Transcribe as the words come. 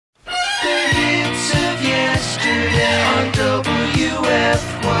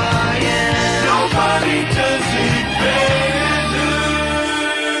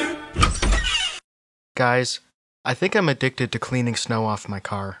Guys, I think I'm addicted to cleaning snow off my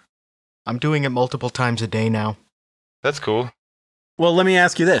car. I'm doing it multiple times a day now. That's cool. Well, let me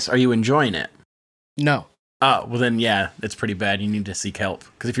ask you this. Are you enjoying it? No. Oh, well then, yeah, it's pretty bad. You need to seek help.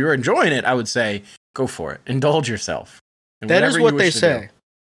 Because if you were enjoying it, I would say, go for it. Indulge yourself. That is what they say.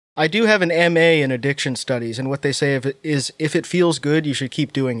 I do have an MA in addiction studies, and what they say is if it feels good, you should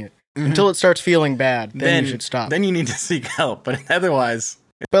keep doing it. Mm-hmm. Until it starts feeling bad, then you should stop. Then you need to seek help, but otherwise...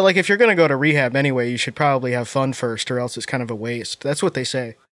 But like, if you're going to go to rehab anyway, you should probably have fun first, or else it's kind of a waste. That's what they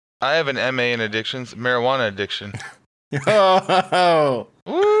say. I have an MA in addictions, marijuana addiction. Oh!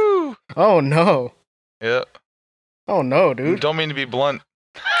 Woo! Oh, no. Yep. Oh, no, dude. Don't mean to be blunt.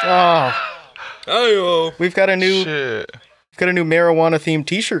 Oh. We've got a new... Shit. We've got a new marijuana-themed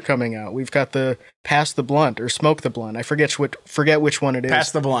T-shirt coming out. We've got the Pass the Blunt, or Smoke the Blunt. I forget which one it is.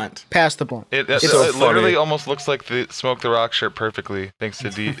 Pass the Blunt. Pass the Blunt. It literally almost looks like the Smoke the Rock shirt perfectly, thanks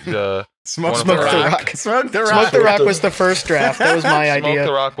to Smoke the Rock. Smoke the Rock was the first draft. That was my idea. Smoke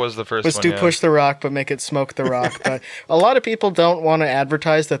the Rock was the first one. Let's do Push the Rock, but make it Smoke the Rock. But a lot of people don't want to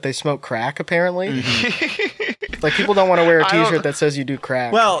advertise that they smoke crack, apparently. Mm-hmm. Like, people don't want to wear a T-shirt that says you do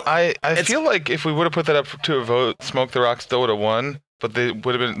crack. Well, I feel like if we would have put that up to a vote, Smoke the Rock still would have won. But they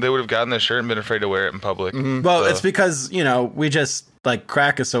would have gotten their shirt and been afraid to wear it in public. Mm-hmm. Well, it's because, we just,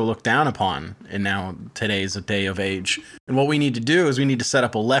 crack is so looked down upon, and now today's a day of age. And what we need to do is we need to set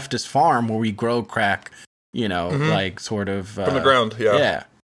up a leftist farm where we grow crack, sort of... from the ground, yeah. Yeah.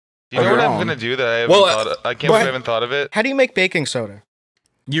 You know what I'm going to do that I can't believe I haven't thought of it? How do you make baking soda?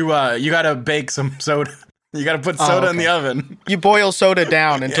 You got to bake some soda. You got to put soda in the oven. You boil soda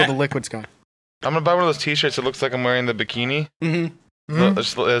down until the liquid's gone. I'm going to buy one of those T-shirts that looks like I'm wearing the bikini. Mm-hmm.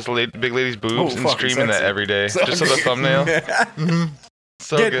 As big lady's boobs and streaming that every day. So just as a thumbnail. Mm-hmm.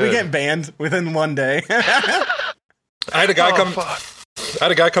 So good. We get banned within one day. I had a guy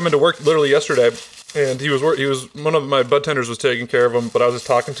come into work literally yesterday, and he was one of my bud tenders was taking care of him, but I was just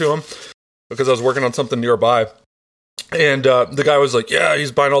talking to him because I was working on something nearby. And the guy was like, yeah,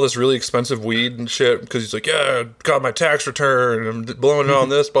 he's buying all this really expensive weed and shit because he's like, yeah, got my tax return and I'm blowing it on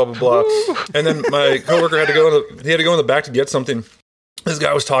this, blah, blah, blah. And then my coworker had to go in the back to get something. This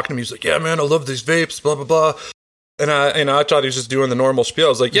guy was talking to me. He's like, yeah, man, I love these vapes, blah, blah, blah. And I thought he was just doing the normal spiel. I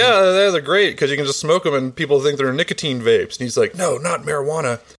was like, yeah, they're great because you can just smoke them and people think they're nicotine vapes. And he's like, no, not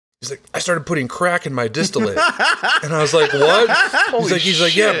marijuana. He's like, I started putting crack in my distillate. And I was like, what? He's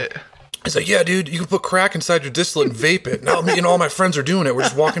like, yeah. He's like, yeah, dude, you can put crack inside your distillate and vape it. Now me and all my friends are doing it. We're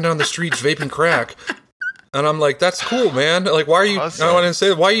just walking down the streets vaping crack. And I'm like, that's cool, man. Like, why are you, awesome. I didn't say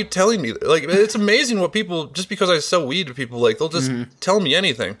that. Why are you telling me? Like, it's amazing what people, just because I sell weed to people, like, they'll just tell me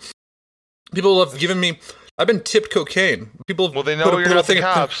anything. People have given me, I've been tipped cocaine. People, they know you're not the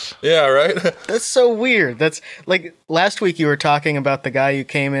cops. Yeah, right? That's so weird. That's, like, last week you were talking about the guy who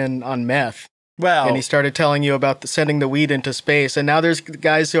came in on meth. Well, and he started telling you about sending the weed into space, and now there's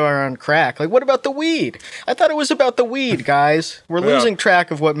guys who are on crack. Like, what about the weed? I thought it was about the weed, guys. We're losing track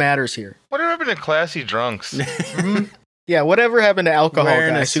of what matters here. Whatever happened to classy drunks? Yeah, whatever happened to alcohol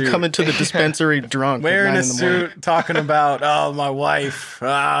guys who come into the dispensary drunk? Wearing a suit, talking about, my wife.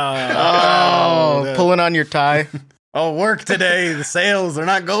 Pulling on your tie. Work today. The sales are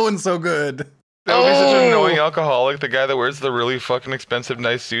not going so good. That would be such an annoying alcoholic, the guy that wears the really fucking expensive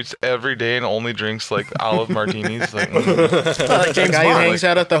nice suits every day and only drinks, like, olive martinis. Like the guy who hangs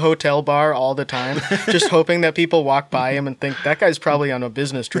out at the hotel bar all the time, just hoping that people walk by him and think, that guy's probably on a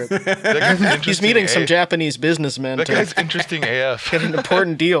business trip. He's meeting some Japanese businessmen. That guy's interesting AF. Get an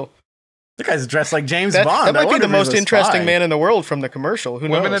important deal. That guy's dressed like James Bond. That might be the most interesting man in the world from the commercial. Who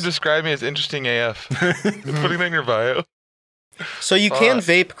knows? Women have described me as interesting AF. Putting that in your bio. So you can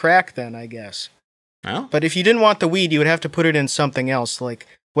vape crack then, I guess. Oh. But if you didn't want the weed, you would have to put it in something else, like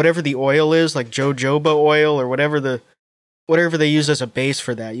whatever the oil is, like jojoba oil or whatever they use as a base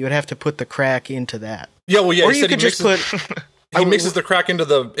for that. You would have to put the crack into that. Yeah, well, yeah. Or you could just put... He mixes the crack into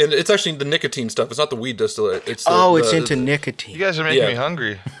and it's actually the nicotine stuff. It's not the weed distillate. It's it's into nicotine. You guys are making me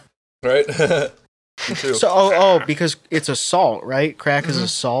hungry. Right? Me too. So, because it's a salt, right? Crack is a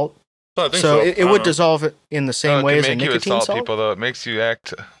salt. So it would dissolve it in the same way as a nicotine salt? People, though. It makes you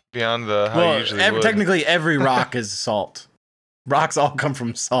act beyond how you usually would. Technically, every rock is salt. Rocks all come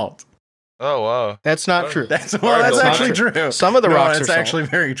from salt. Oh, wow. That's not true. That's actually true. Some of the rocks are salt. That's actually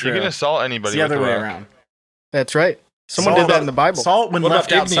very true. You can assault anybody it's the with other way rock. around. That's right. Someone did that in the Bible. Salt, when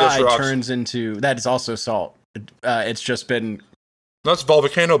left outside, turns into... That is also salt. It's just been... That's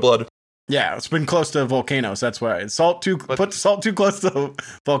volcano blood. Yeah, it's been close to volcanoes. That's why. Put salt too close to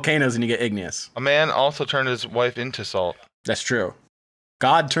volcanoes and you get igneous. A man also turned his wife into salt. That's true.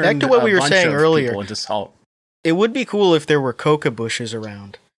 God turned back to what we were saying earlier into salt. It would be cool if there were coca bushes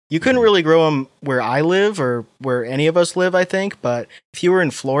around. You couldn't really grow them where I live or where any of us live, I think. But if you were in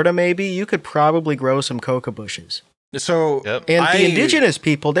Florida, maybe you could probably grow some coca bushes. So, Yep. And the indigenous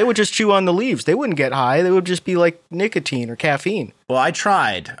people, they would just chew on the leaves. They wouldn't get high. They would just be like nicotine or caffeine. Well, I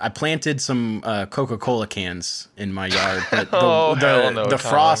tried. I planted some Coca-Cola cans in my yard, but Oh, hell no, the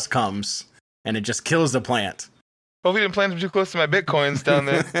Tom. frost comes and it just kills the plant. Hope you didn't plant them too close to my bitcoins down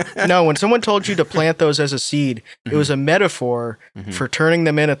there. No, when someone told you to plant those as a seed, it was a metaphor for turning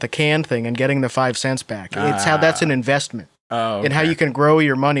them in at the can thing and getting the 5 cents back. It's how that's an investment Oh, and how you can grow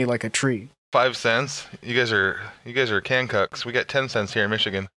your money like a tree. 5 cents. You guys are can cucks. We got 10 cents here in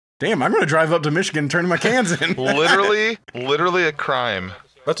Michigan. Damn, I'm going to drive up to Michigan and turn my cans in. literally a crime.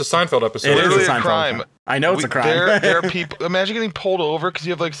 That's a Seinfeld episode. It is Literally a a Seinfeld crime. I know it's a crime. There are people. Imagine getting pulled over because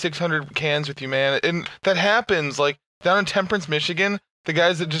you have like 600 cans with you, man. And that happens. Like down in Temperance, Michigan, the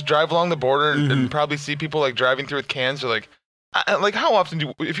guys that just drive along the border and probably see people like driving through with cans are like, how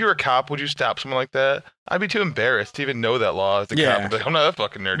often if you were a cop, would you stop someone like that? I'd be too embarrassed to even know that law as a cop. I'd be like, I'm not that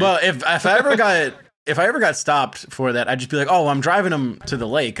fucking nerdy. Well, if I ever got stopped for that, I'd just be like, "Oh, I'm driving them to the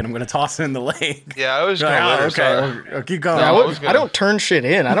lake, and I'm going to toss it in the lake." Yeah, I was Like, gonna litter. okay, well, keep going. Yeah, I don't turn shit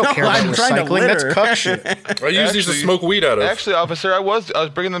in. I don't care about I'm trying to recycling. That's litter. cuck shit. I use these to smoke weed out of. Actually, officer, I was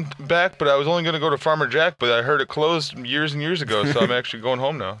bringing them back, but I was only going to go to Farmer Jack, but I heard it closed years and years ago, so I'm actually going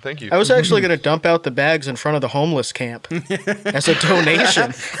home now. Thank you. I was actually going to dump out the bags in front of the homeless camp as a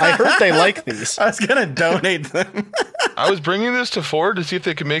donation. I heard they like these. I was going to donate them. I was bringing this to Ford to see if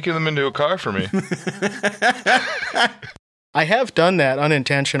they could make them into a car for me. I have done that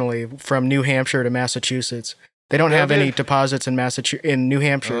unintentionally from New Hampshire to Massachusetts. They don't have any deposits in New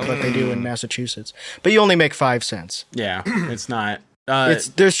Hampshire, but they do in Massachusetts. But you only make 5 cents. Yeah, it's not.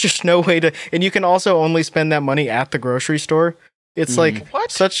 There's just no way to, and you can also only spend that money at the grocery store. It's like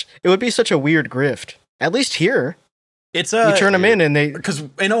it would be such a weird grift. At least here, It's you turn them in and they. because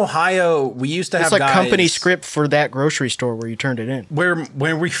in Ohio we used to have It's like guys, company script for that grocery store where you turned it in.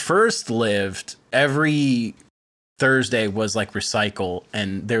 where we first lived. Every Thursday was like recycle,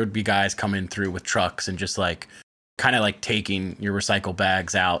 and there would be guys coming through with trucks and just like kind of like taking your recycle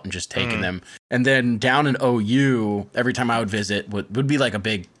bags out and just taking them. And then down in OU, every time I would visit would be like a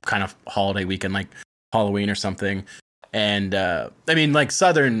big kind of holiday weekend, like Halloween or something. And I mean, like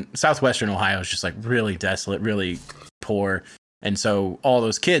southwestern Ohio is just like really desolate, really poor. And so all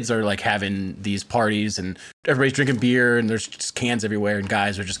those kids are like having these parties and everybody's drinking beer and there's just cans everywhere, and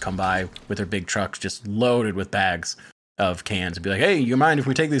guys would just come by with their big trucks just loaded with bags of cans and be like, "Hey, you mind if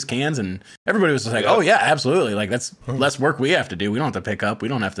we take these cans?" And everybody was just like, "Oh yeah, absolutely. Like that's less work we have to do. We don't have to pick up. We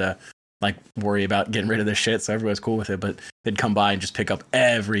don't have to like worry about getting rid of this shit." So everybody's cool with it, but they'd come by and just pick up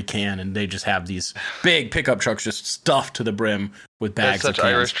every can, and they just have these big pickup trucks just stuffed to the brim with bags That's of such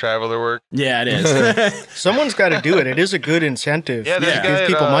cans. Irish traveler work. Yeah, it is. Someone's got to do it. It is a good incentive Yeah, to there's a give guy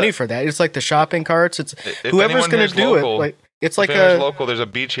people at, money for that. It's like the shopping carts. It's If whoever's anyone going here's to do local- it. Like it's If like anyone's a local, there's a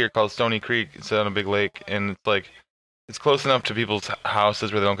beach here called Stony Creek. It's on a big lake, and it's like it's close enough to people's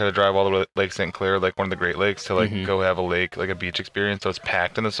houses where they don't got to drive all the way to Lake St. Clair, like one of the Great Lakes, to like go have a lake, like a beach experience. So it's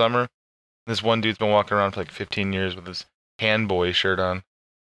packed in the summer. This one dude's been walking around for like 15 years with his Handboy shirt on,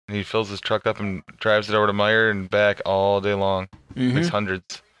 and he fills his truck up and drives it over to Meyer and back all day long. Makes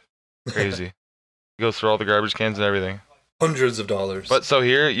hundreds. Crazy. He goes through all the garbage cans and everything. Hundreds of dollars. But so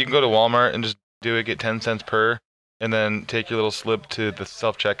here, you can go to Walmart and just do it, get 10 cents per, and then take your little slip to the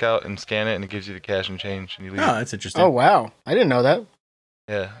self-checkout and scan it, and it gives you the cash and change, and you leave. Oh, that's interesting. oh wow, I didn't know that.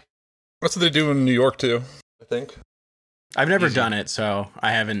 Yeah. That's what they do in New York too, I think. I've never Easy. done it, so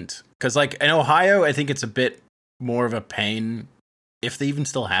I haven't. Because, like, in Ohio, I think it's a bit more of a pain if they even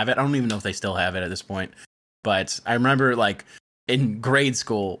still have it. I don't even know if they still have it at this point. But I remember, like, in grade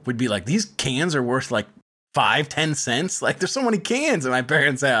school, we'd be like, these cans are worth, like, 5-10 cents. Like, there's so many cans that my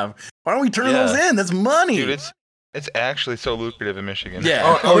parents have. Why don't we turn those in? That's money. Dude, it's actually so lucrative in Michigan.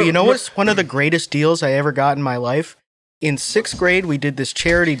 Yeah. Oh, you know what's one of the greatest deals I ever got in my life? In 6th grade, we did this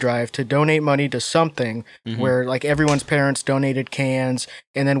charity drive to donate money to something where like everyone's parents donated cans,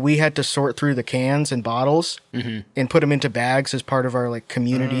 and then we had to sort through the cans and bottles and put them into bags as part of our like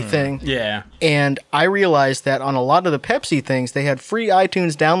community thing. Yeah. And I realized that on a lot of the Pepsi things, they had free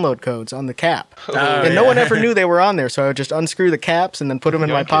iTunes download codes on the cap. And no one ever knew they were on there, so I would just unscrew the caps and then put them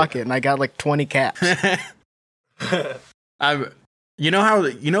in my pocket, and I got like 20 caps. You know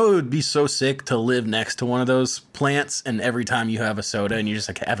it would be so sick to live next to one of those plants, and every time you have a soda and you just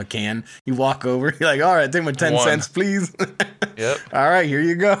like have a can, you walk over, you're like, all right, take my 10 cents, please. Yep. All right, here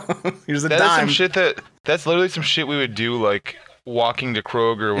you go. Here's a That is dime. some shit that's literally some shit we would do, like walking to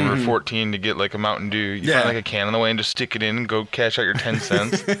Kroger when we were 14 to get like a Mountain Dew. You find like a can on the way and just stick it in and go cash out your 10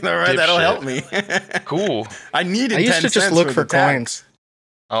 cents. All right, that'll help me. Cool. I needed 10 I used to cents just look for the tax. coins.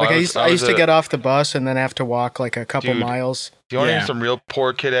 Like I used to get off the bus and then have to walk like a couple miles. Do you want to hear some real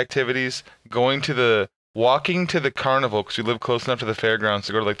poor kid activities? Walking to the carnival, because we live close enough to the fairgrounds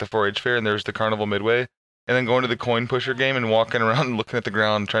to go to like the 4-H fair, and there's the carnival midway, and then going to the coin pusher game and walking around and looking at the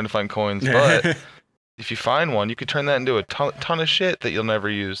ground trying to find coins. But if you find one, you could turn that into a ton of shit that you'll never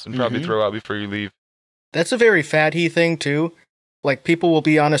use and probably throw out before you leave. That's a very fatty thing too. Like people will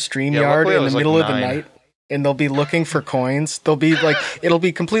be on a StreamYard in the middle of the night and they'll be looking for coins. They'll be like, it'll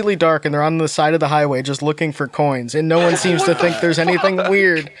be completely dark and they're on the side of the highway just looking for coins, and no one seems to think there's anything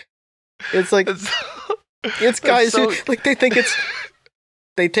weird. It's like, it's guys who like they think it's.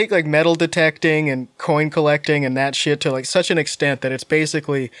 They take like metal detecting and coin collecting and that shit to like such an extent that it's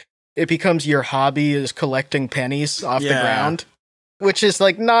basically, it becomes your hobby is collecting pennies off the ground. Which is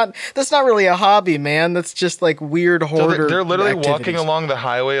like that's not really a hobby, man. That's just like weird hoarder. So they're literally activities. walking along the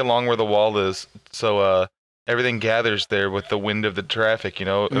highway along where the wall is. So everything gathers there with the wind of the traffic, you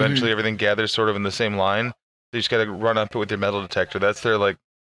know? Eventually everything gathers sort of in the same line. They just got to run up it with their metal detector. That's their like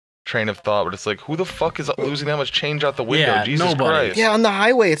train of thought, but it's like, who the fuck is losing that much change out the window? Jesus Christ. Yeah, on the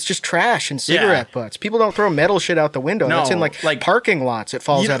highway, it's just trash and cigarette butts. People don't throw metal shit out the window. No, that's in like parking lots. It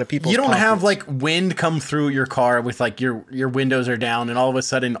falls out of people's pockets. You don't have like wind come through your car with like your windows are down and all of a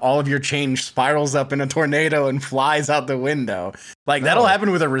sudden all of your change spirals up in a tornado and flies out the window. Like that'll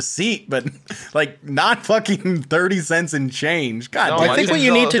happen with a receipt, but like not fucking 30 cents in change. God, I think what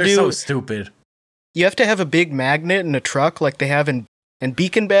you need to do, so stupid. You have to have a big magnet in a truck like they have in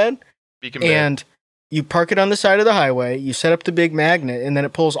Beacon Bed, and you park it on the side of the highway, you set up the big magnet, and then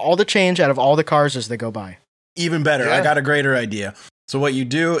it pulls all the change out of all the cars as they go by. Even better. I got a greater idea. So what you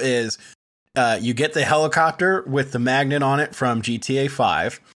do is you get the helicopter with the magnet on it from GTA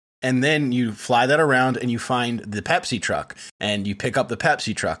 5, and then you fly that around and you find the Pepsi truck, and you pick up the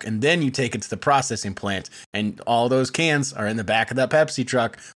Pepsi truck, and then you take it to the processing plant, and all those cans are in the back of that Pepsi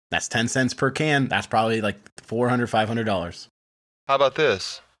truck. That's 10 cents per can. That's probably like $400, $500. How about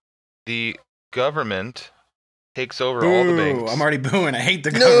this? The government takes over all the banks. I'm already booing. I hate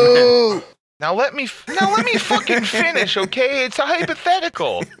the government. Now let me fucking finish, okay? It's a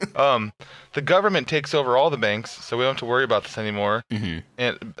hypothetical. The government takes over all the banks, so we don't have to worry about this anymore.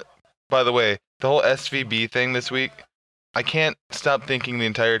 And by the way, the whole SVB thing this week, I can't stop thinking the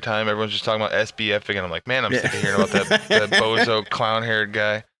entire time. Everyone's just talking about SBF again. I'm like, man, I'm sick of hearing about that bozo clown-haired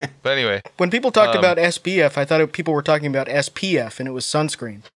guy. But anyway. When people talked about SBF, I thought people were talking about SPF, and it was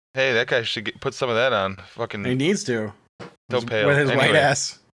sunscreen. Hey, that guy should put some of that on. Fucking. He needs to. So pale. With his white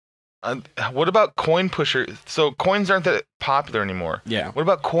ass. What about coin pusher? So coins aren't that popular anymore. Yeah. What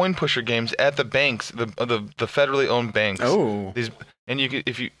about coin pusher games at the banks, the federally owned banks? Oh. And you could,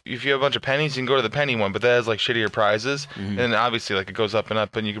 if you have a bunch of pennies, you can go to the penny one, but that has like shittier prizes, and then obviously like it goes up and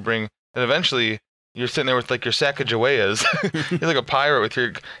up, and you can bring, and eventually you're sitting there with like your sack of Joeyas. You're like a pirate with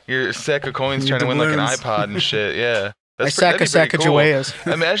your sack of coins trying to win like an iPod and shit. Yeah. I sack a sack of Joeyas.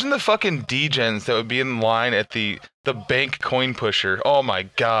 Imagine the fucking degens that would be in line at the bank coin pusher. Oh my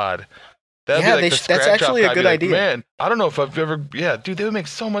god. That'd be like that's actually a good idea. Man, I don't know if I've ever. Yeah, dude, they would make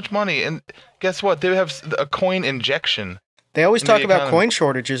so much money, and guess what? They would have a coin injection. They always talk about coin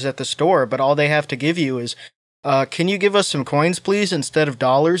shortages at the store, but all they have to give you is, can you give us some coins, please, instead of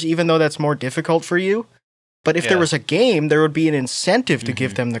dollars, even though that's more difficult for you? But if there was a game, there would be an incentive to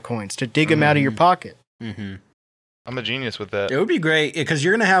give them the coins, to dig them out of your pocket. I'm a genius with that. It would be great, because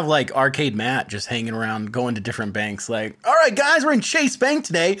you're going to have, like, Arcade Matt just hanging around, going to different banks, like, all right, guys, we're in Chase Bank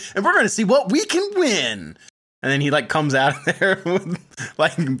today, and we're going to see what we can win. And then he, like, comes out of there with,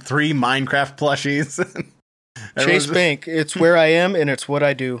 like, 3 Minecraft plushies. Chase Bank, it's where I am, and it's what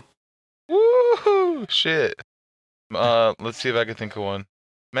I do. Woohoo! Shit. Let's see if I can think of one.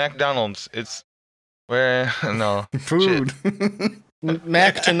 McDonald's, it's where... No. Food.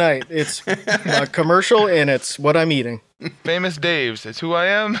 Mac tonight. It's a commercial, and it's what I'm eating. Famous Dave's. It's who I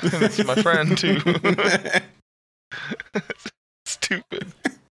am, and it's my friend, too. Stupid.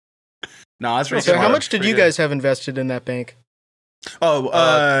 No, that's really So how much did you guys have invested in that bank? Oh,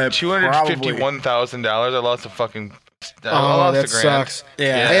 $251,000. I lost a fucking... that sucks.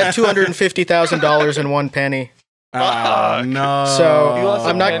 Yeah. I have $250,000 in one penny. Oh, no. So you lost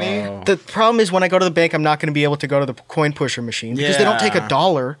I'm not. penny? The problem is when I go to the bank, I'm not going to be able to go to the coin pusher machine because they don't take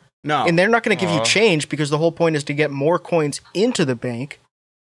 $1. No. And they're not going to give you change because the whole point is to get more coins into the bank.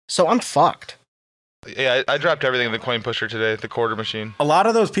 So I'm fucked. Yeah, I dropped everything in the coin pusher today, the quarter machine. A lot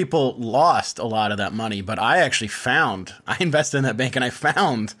of those people lost a lot of that money, but I invested in that bank and I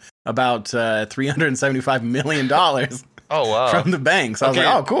found about $375 million. Oh, wow. From the bank. So I was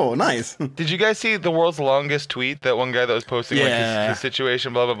like, oh, cool, nice. Did you guys see the world's longest tweet? That one guy that was posting like his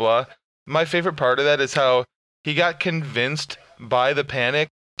situation, blah, blah, blah. My favorite part of that is how he got convinced by the panic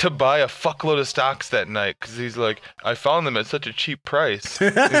to buy a fuckload of stocks that night because he's like, I found them at such a cheap price.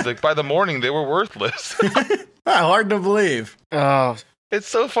 He's like, by the morning they were worthless. Hard to believe. Oh, It's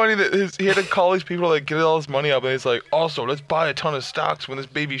so funny that he had to call these people to like get all his money up, and he's like, also let's buy a ton of stocks when this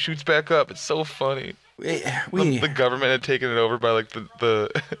baby shoots back up. It's so funny. The government had taken it over by like the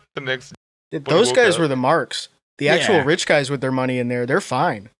next. those guys were the marks. The actual rich guys with their money in there, they're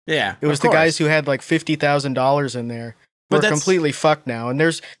fine. Yeah, it was the guys who had like $50,000 in there. But they're completely fucked now, and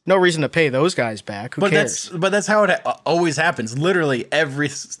there's no reason to pay those guys back. Who cares? That's how it always happens. Literally every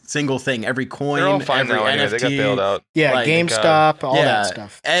single thing, every coin, they're all fine every now, NFT. anyway. They got bailed out. Yeah, like, GameStop, all that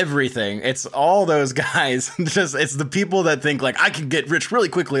stuff. Everything. It's all those guys. It's the people that think like I can get rich really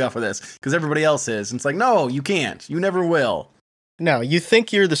quickly off of this because everybody else is. And it's like, no, you can't. You never will. No, you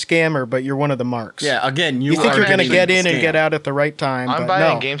think you're the scammer, but you're one of the marks. Yeah, again, you think you're going to get in and get out at the right time. I'm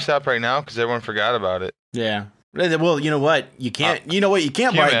buying GameStop right now because everyone forgot about it. Yeah. Well, you know what? You can't buy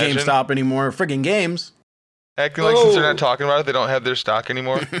at GameStop anymore. Friggin' games. Acting like since they're not talking about it, they don't have their stock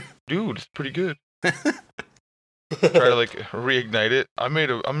anymore. Dude, it's pretty good. Try to like reignite it. I'm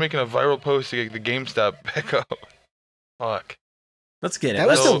making a viral post to get the GameStop back up. Fuck. Let's get it. That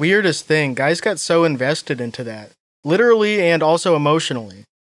was the weirdest thing. Guys got so invested into that, literally and also emotionally.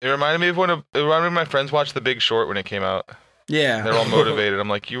 It reminded me of my friends watched The Big Short when it came out. Yeah. They're all motivated. I'm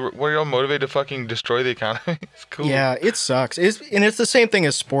like, what are you all motivated to fucking destroy the economy? It's cool. Yeah, it sucks. It's the same thing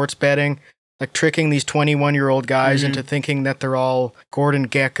as sports betting, like tricking these 21-year-old guys into thinking that they're all Gordon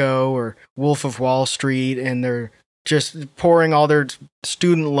Gekko or Wolf of Wall Street, and they're just pouring all their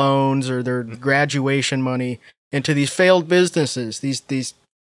student loans or their graduation money into these failed businesses. These.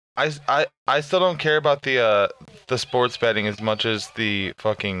 I still don't care about the sports betting as much as the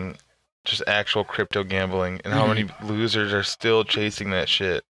fucking just actual crypto gambling and how many losers are still chasing that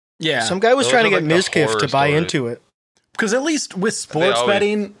shit. Yeah. Some guy was trying to get Mizkif to buy into it. Because at least with sports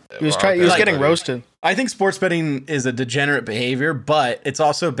betting, he was getting roasted. I think sports betting is a degenerate behavior, but it's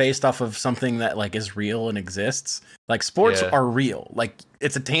also based off of something that like is real and exists. Like sports are real. Like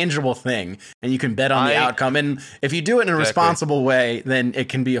it's a tangible thing, and you can bet on the outcome. And if you do it in a responsible way, then it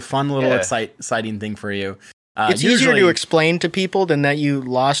can be a fun little exciting thing for you. It's easier to explain to people than that you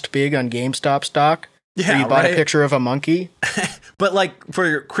lost big on GameStop stock. Yeah, you bought a picture of a monkey. But like for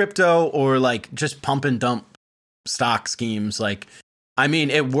your crypto or like just pump and dump stock schemes, like I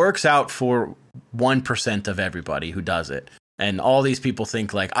mean, it works out for 1% of everybody who does it. And all these people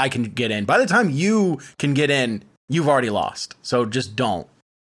think like I can get in. By the time you can get in, you've already lost. So just don't.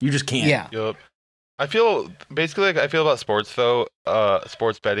 You just can't. Yeah. Yep. I feel basically like I feel about sports though,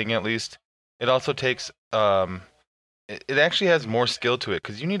 sports betting at least. It also takes it actually has more skill to it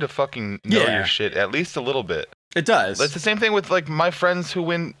because you need to fucking know your shit at least a little bit. It does. It's the same thing with like my friends who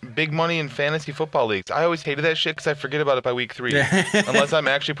win big money in fantasy football leagues. I always hated that shit because I forget about it by week 3, unless I'm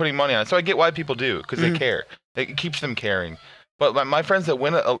actually putting money on it. So I get why people do because they care. It keeps them caring. But my friends that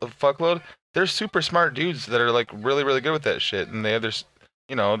win a fuckload, they're super smart dudes that are like really really good with that shit, and they have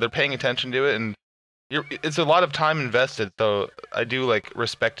their, they're paying attention to it, and it's a lot of time invested. So I do like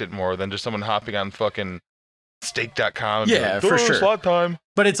respect it more than just someone hopping on fucking stake.com. Yeah, for sure. Slot time.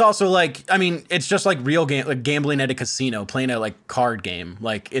 But it's also like, I mean, it's just like real like gambling at a casino, playing a like card game.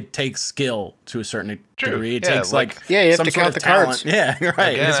 Like it takes skill to a certain degree. It takes like you have some to sort count of the talent. cards. Yeah,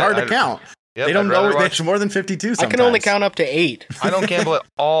 right. Again, it's hard to count. Yep, they don't know it's more than 52 sometimes. I can only count up to 8. I don't gamble at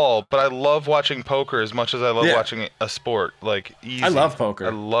all, but I love watching poker as much as I love watching a sport. Like easy. I love poker. I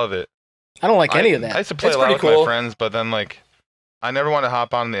love it. I don't like any of that. I used to play a lot with my friends, but then like I never want to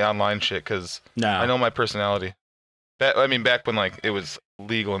hop on the online shit because I know my personality. Back when like it was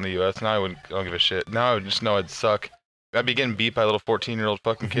legal in the U.S. Now I don't give a shit. Now I would just know I'd suck. I'd be getting beat by a little 14-year-old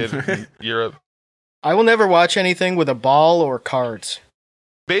fucking kid in Europe. I will never watch anything with a ball or cards.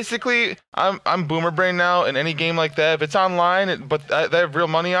 Basically, I'm boomer brain now, and any game like that, if it's online, but they have real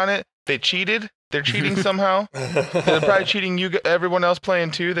money on it, they cheated. They're cheating somehow. They're probably cheating everyone else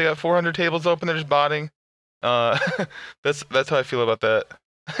playing too. They got 400 tables open. They're just botting. That's how I feel about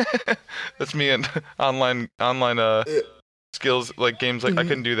that. That's me and online skills like games. Like I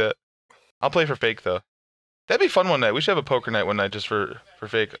couldn't do that. I'll play for fake though. That'd be fun one night. We should have a poker night one night just for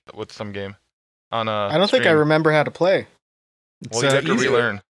fake with some game. On I don't think I remember how to play. Well, you have to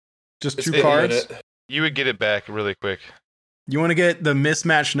relearn. Just 2 cards. You would get it back really quick. You want to get the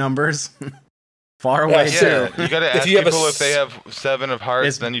mismatch numbers far away too. You got to ask people if they have 7 of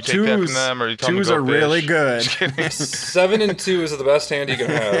hearts, then you take that from them, or you tell them to go 2s are really good. 7 and 2 is the best hand you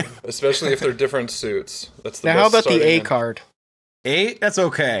can have, especially if they're different suits. That's the now, best how about the A hand. card? 8? That's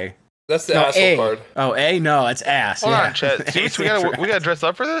okay. That's the asshole card. Oh, A? No, it's ass. Hold on, Chet. See, we gotta dress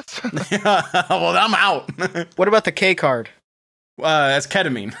up for this? Well, I'm out. What about the K card? That's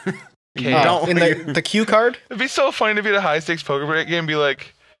ketamine. In the cue card? It'd be so funny to be at a high stakes poker game and be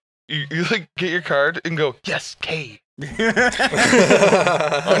like, you like get your card and go, yes, K. Under your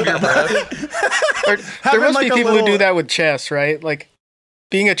breath. There must be people who do that with chess, right? Like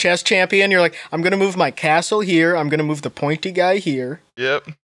being a chess champion, you're like, I'm going to move my castle here. I'm going to move the pointy guy here. Yep.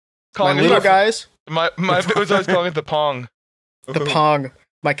 My little guys. My was always calling it the Pong. The Pong.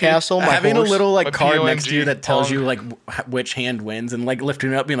 My castle, my having horse. A little like My card PONG next to you that tells Pong. you like which hand wins, and like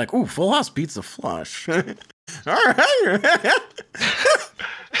lifting it up, being like, "Ooh, full house beats a flush." All right.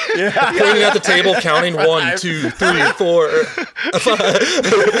 Yeah. Pointing at the table, counting 1, 2, 3, 4, 5.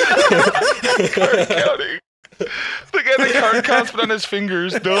 Card counting. The guy that card counts but on his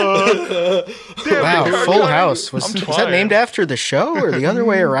fingers. Duh. Damn, Wow, the card Full counting. House. Was that named after the show or the other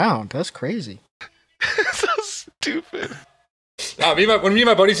way around? That's crazy. So stupid. When me and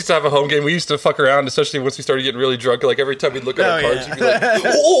my buddies used to have a home game, we used to fuck around, especially once we started getting really drunk. Like every time we'd look at our cards, you'd be like,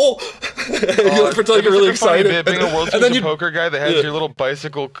 "Oh!" You look pretend like you're really excited. Being a World Series of Poker guy that has your little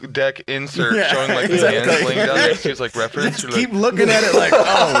bicycle deck insert showing like the hands laying down next to you as like reference. Just keep looking at it like,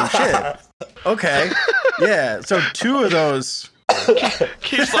 "Oh shit." Okay. Yeah. So 2 of those.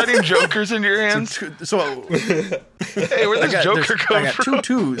 Keep sliding jokers into your hands. So Hey, where'd this joker come I got from? 2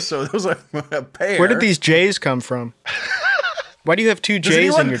 twos, so those are a pair. Where did these J's come from? Why do you have 2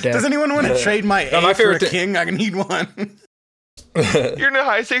 J's in your deck? Does anyone want to trade my A my for a favorite king? I need one. You're in a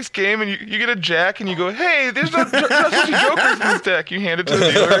high stakes game and you get a jack and you go, hey, there's not supposed to be jokers in this deck. You hand it to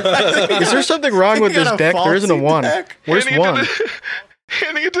the dealer. Is there something wrong with You this got a deck? There isn't a falsy 1. deck? Where's Handing it 1?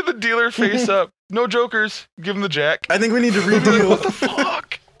 handing it to the dealer face up. No jokers. Give him the jack. I think we need to Like, redo. what the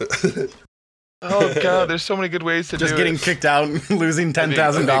fuck? Oh god, there's so many good ways to Just do getting it. kicked out and losing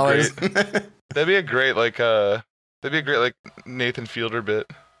 $10,000. That'd be a great like Nathan Fielder bit.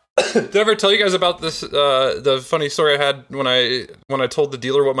 Did I ever tell you guys about this? The funny story I had when I told the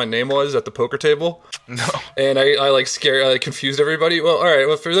dealer what my name was at the poker table. No. And I confused everybody. Well, all right.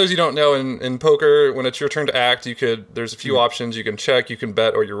 Well, for those you don't know, in poker, when it's your turn to act, there's a few options. You can check, you can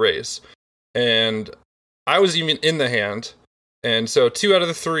bet, or you raise. And I was even in the hand, and so 2 out of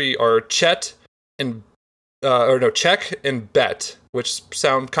the 3 are check and bet, which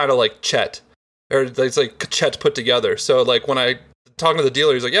sound kind of like Chet, or it's like Chet put together. So like when I talking to the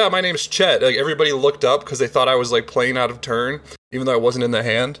dealer, he's like, "Yeah, my name's Chet." Like everybody looked up because they thought I was like playing out of turn, even though I wasn't in the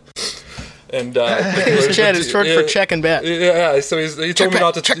hand. And It's Chet. It's short for check and bet. Yeah, so he told me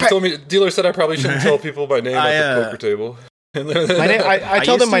not to. He told me, dealer said I probably shouldn't tell people my name at the poker table. I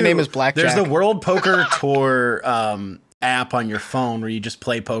told them my name is Blackjack. There's the World Poker Tour app on your phone where you just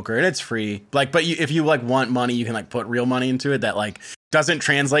play poker and it's free. Like, but if you like want money, you can like put real money into it that like doesn't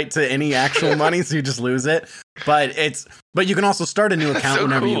translate to any actual money, so you just lose it. But you can also start a new account so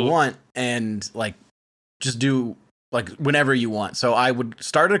whenever cool. you want and like just do like whenever you want. So I would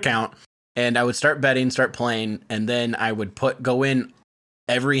start an account and I would start betting, start playing, and then I would go in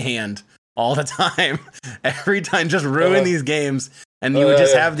every hand all the time, every time, just ruin these games. And you would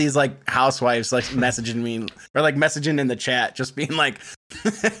just have these like housewives like messaging me or like messaging in the chat, just being like,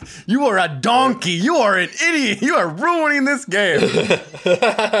 "You are a donkey. You are an idiot. You are ruining this game."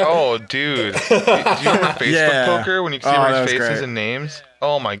 Oh, dude. Do you remember Facebook poker when you could see everybody's faces great. and names?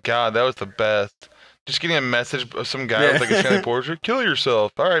 Oh my god, that was the best. Just getting a message of some guy with like a shiny portrait. Kill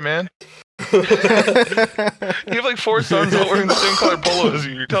yourself. All right, man. You have like 4 sons all wearing the same color polo as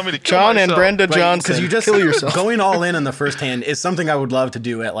you. You're telling me to kill John myself. and Brenda Johnson. Because you just kill yourself. going all in on the first hand is something I would love to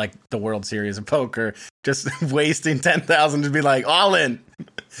do at like the World Series of Poker. Just wasting 10,000 to be like all in,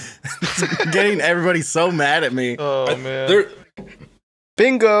 getting everybody so mad at me. Oh man.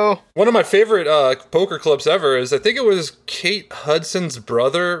 Bingo. One of my favorite poker clips ever is I think it was Kate Hudson's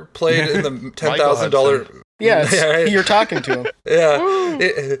brother played in the $10,000. Yeah, you're talking to him. Yeah.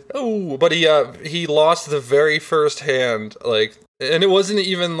 But he lost the very first hand, like, and it wasn't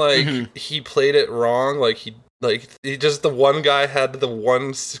even like he played it wrong. Like he just the one guy had the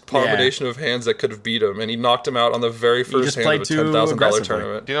one combination of hands that could have beat him, and he knocked him out on the very first hand of a $10,000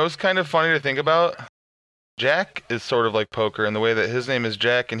 tournament. You know, it's kind of funny to think about. Jack is sort of like poker in the way that his name is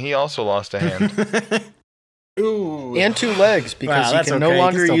Jack, and he also lost a hand. Ooh. And 2 legs because he can no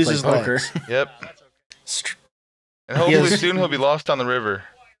longer use his legs. Yep. And hopefully soon he'll be lost on the river.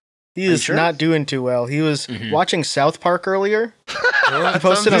 He is not doing too well. He was watching South Park earlier. He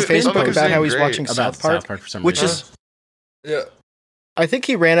posted on Facebook about how he's watching South Park for some which reason. is, I think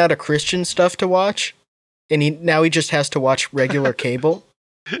he ran out of Christian stuff to watch, and now he just has to watch regular cable.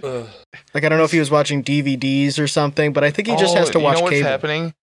 Like I don't know if he was watching DVDs or something, but I think he just has to watch cable. You know what's cable.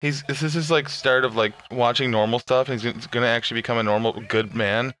 happening? This is his like start of like watching normal stuff, and he's gonna actually become a normal good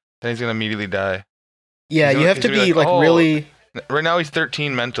man. Then he's gonna immediately die. Yeah, you have to be like really. Right now he's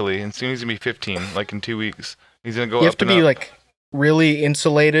 13 mentally, and soon he's gonna be 15, like in 2 weeks. He's gonna go up. You have to be like really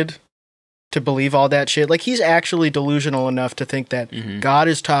insulated to believe all that shit. Like, he's actually delusional enough to think that God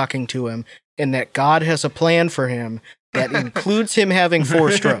is talking to him and that God has a plan for him that includes him having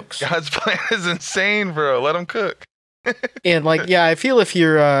 4 strokes. God's plan is insane, bro. Let him cook. And like, yeah, I feel if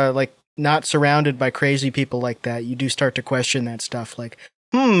you're like not surrounded by crazy people like that, you do start to question that stuff. Like,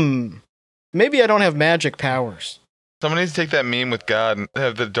 maybe I don't have magic powers. Someone needs to take that meme with God and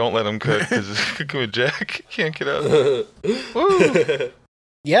have the "Don't let him cook" because it's cooking with Jack. Can't get out. Woo.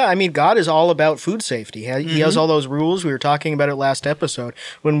 Yeah, I mean, God is all about food safety. He has all those rules. We were talking about it last episode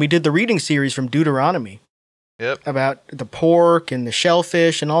when we did the reading series from Deuteronomy. Yep. About the pork and the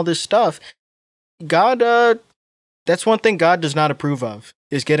shellfish and all this stuff. God, that's one thing God does not approve of,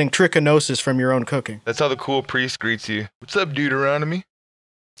 is getting trichinosis from your own cooking. That's how the cool priest greets you. What's up, Deuteronomy?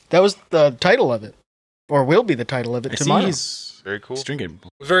 That was the title of it. Or will be the title of it tomorrow. He's very cool. Drinking.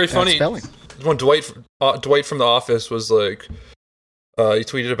 Very funny. When Dwight from The Office was like, he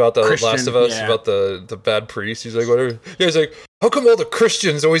tweeted about the Christian, Last of Us, about the bad priest. He's like, whatever. Yeah, he's like, how come all the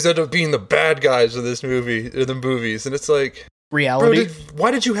Christians always end up being the bad guys in this movie, in the movies? And it's like, reality. Bro,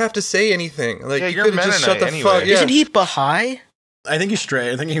 why did you have to say anything? Like, you you're could have just shut the anyway. fuck. Yeah. Isn't he Baha'i? I think he's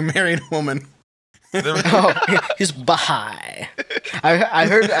straight. I think he married a woman. Oh, he's Baha'i. I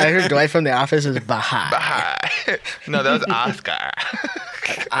heard Dwight from The Office is Baha'i. Baha'i. No, that was Oscar.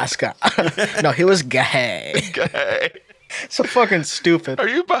 Oscar. No, he was gay. Gay. So fucking stupid. Are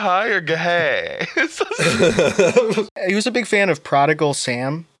you Baha'i or gay? He was a big fan of Prodigal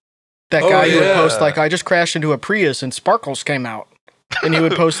Sam. That guy who would post like, I just crashed into a Prius and sparkles came out. And he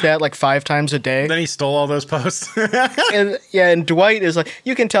would post that like 5 times a day. Then he stole all those posts. and Dwight is like,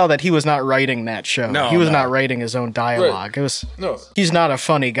 you can tell that he was not writing that show. No, he was not writing his own dialogue. Right. He's not a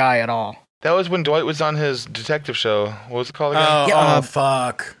funny guy at all. That was when Dwight was on his detective show. What was it called again?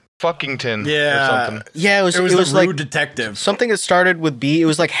 Fuck. Fuckington. Yeah. Or something. Yeah, it was the Rude like Detective. something that started with B. It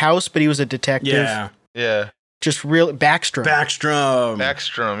was like House, but he was a detective. Yeah. Yeah. Just real Backstrom.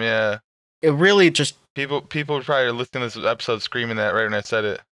 Backstrom, yeah. It really just People were probably listening to this episode screaming that right when I said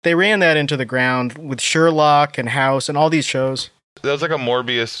it. they ran that into the ground with Sherlock and House and all these shows. That was like a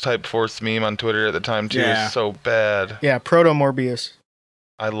Morbius type force meme on Twitter at the time too. Yeah. It was so bad. Yeah, Proto Morbius.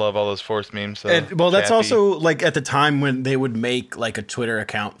 I love all those force memes. So That's Chappie. also like at the time when they would make like a Twitter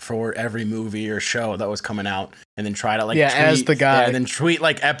account for every movie or show that was coming out, and then try to like tweet, as the guy, and then tweet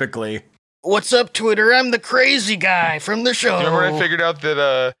like epically. What's up, Twitter? I'm the crazy guy from the show. Do you remember I figured out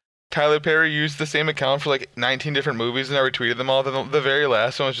that Tyler Perry used the same account for like 19 different movies, and I retweeted them all. The very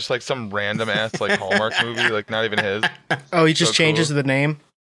last one was just like some random ass like Hallmark movie, like not even his. Oh, he just So changes cool. the name.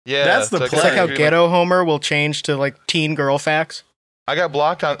 Yeah, That's the It's like how Right. Ghetto Homer will change to like Teen Girl Facts. I got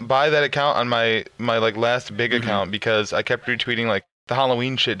blocked by that account on my like last big account because I kept retweeting like the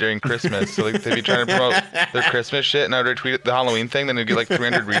Halloween shit during Christmas. So like they'd be trying to promote their Christmas shit, and I'd retweet the Halloween thing, then it'd get like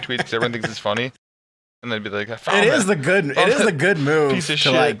 300 retweets because everyone thinks it's funny, and they'd be like, I found It is the good move Piece of to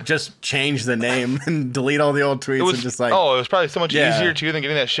shit. like just change the name and delete all the old tweets It was and just like it was probably so much easier too than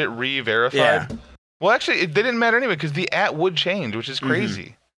getting that shit re-verified. Yeah. Well, actually, they didn't matter anyway because the @ would change, which is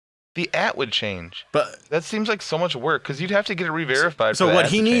crazy. The @ would change, but that seems like so much work because you'd have to get it re-verified. So for what the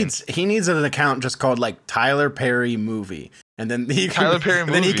 @ he to needs, change. he needs an account just called like Tyler Perry Movie, and then he can, Tyler Perry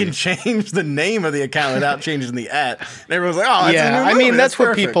and then he Movie. can change the name of the account without changing the @. And everyone's like, oh, that's a new I movie. mean that's what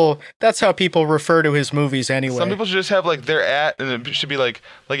perfect. people. That's how people refer to his movies anyway. Some people should just have like their @ and it should be like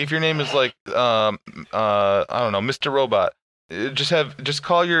if your name is like I don't know, Mr. Robot, just have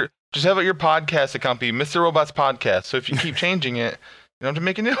your podcast account be Mr. Robot's podcast. So if you keep changing it, you don't have to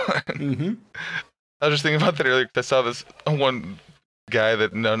make a new one. Mhm. I was just thinking about that earlier 'cause I saw this one guy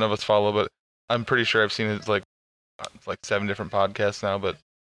that none of us follow, but I'm pretty sure I've seen his like 7 different podcasts now, but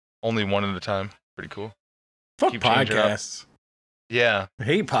only one at a time. Pretty cool. Fuck Keep changing it up. podcasts. Yeah, I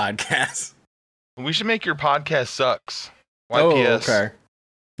hate podcasts. we should make Your Podcast Sucks. Oh, YPS. okay.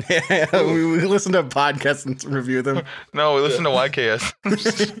 Yeah, we listen to podcasts and review them. No, we listen to YKS.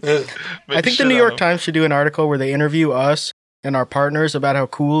 I think the New York Times should do an article where they interview us and our partners about how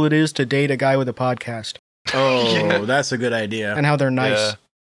cool it is to date a guy with a podcast Oh, Yeah. that's a good idea. and how they're nice.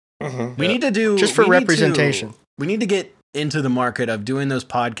 Yeah. We need to do Just for we need representation. we need to get into the market of doing those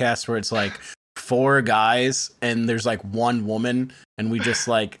podcasts where it's like 4 guys and there's like 1 woman, and we just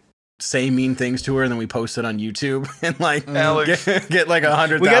like say mean things to her, and then we post it on YouTube and like Alex. get like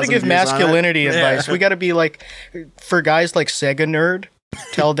 100,000. We got to give views on it. masculinity Yeah. advice. We got to be like, for guys like Sega Nerd,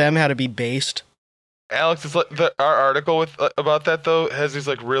 tell them how to be based. Alex, it's like our article with about that though has these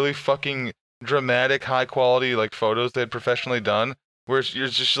like really fucking dramatic, high quality like photos they had professionally done, where you're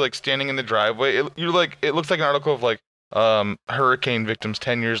just like standing in the driveway. It looks like an article of like hurricane victims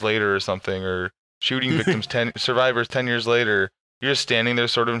 10 years later or something, or shooting victims survivors 10 years later. You're just standing there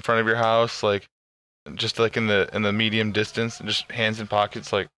sort of in front of your house, like just like in the medium distance, and just hands in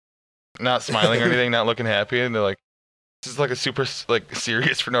pockets, like not smiling or anything, not looking happy, and they're like, this is like a super like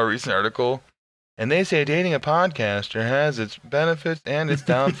serious for no reason article. And they say dating a podcaster has its benefits and its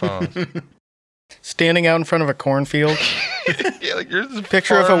downfalls. Standing out in front of a cornfield. Yeah, like you're this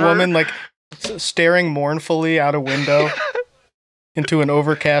Picture of a woman like staring mournfully out a window into an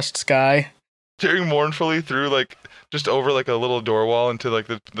overcast sky. Staring mournfully through like just over like a little door wall into like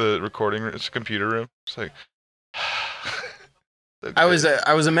the recording room, computer room. It's like I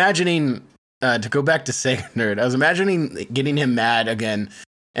was imagining to go back to Sega Nerd. I was imagining getting him mad again,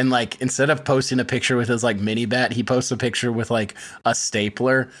 and like instead of posting a picture with his like mini bat, he posts a picture with like a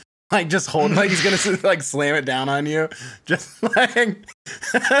stapler, like just holding like he's gonna like slam it down on you, just like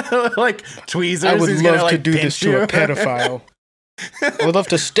like tweezers. I would he's love gonna, like, to do this to a pedophile. I would love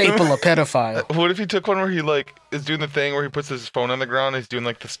to staple a pedophile. What if he took one where he like is doing the thing where he puts his phone on the ground, he's doing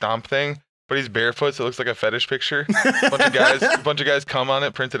like the stomp thing, but he's barefoot, so it looks like a fetish picture. Bunch of guys come on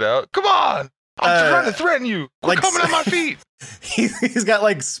it, print it out. Come on, I'm trying to threaten you. Quit like, coming on my feet. He's got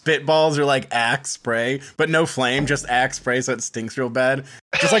like spitballs or like axe spray, but no flame, just axe spray, so it stinks real bad.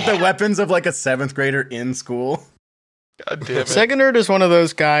 Just like the weapons of like a 7th grader in school. God damn it. Sega Nerd is one of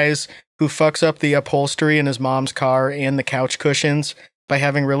those guys who fucks up the upholstery in his mom's car and the couch cushions by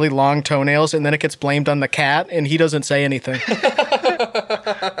having really long toenails, and then it gets blamed on the cat, and he doesn't say anything. He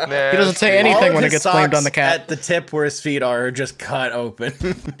doesn't say anything when it gets blamed on the cat. At the tip where his feet are just cut open.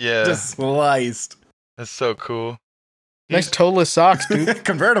 Yeah. Just sliced. That's so cool. Nice toeless socks, dude.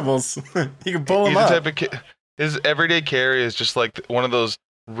 Convertibles. You can pull them He's up. the type of kid, his everyday carry is just like one of those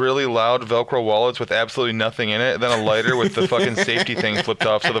really loud Velcro wallets with absolutely nothing in it, then a lighter with the fucking safety thing flipped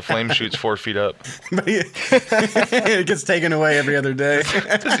off so the flame shoots 4 feet up. But it gets taken away every other day.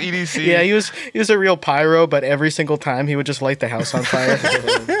 Just EDC. Yeah, he was a real pyro, but every single time he would just light the house on fire.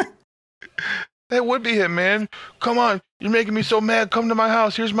 That would be him, man. Come on. You're making me so mad. Come to my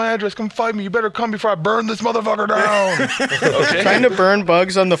house. Here's my address. Come find me. You better come before I burn this motherfucker down. Okay? Trying to burn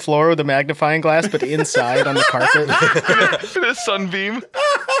bugs on the floor with a magnifying glass, but inside on the carpet. The sunbeam.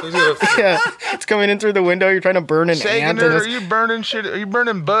 Yeah, it's coming in through the window. You're trying to burn an ant. Nerd, are you burning shit? Are you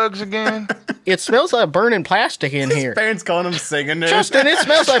burning bugs again? It smells like burning plastic in here. Parents calling him Sega Nerd. Justin, it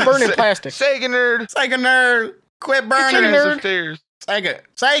smells like burning plastic. Sega Nerd. Sega Nerd. Quit burning. Sega Nerd. Upstairs.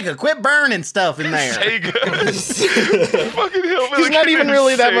 Sega, quit burning stuff in there. Sega. Fucking hillbilly. He's not even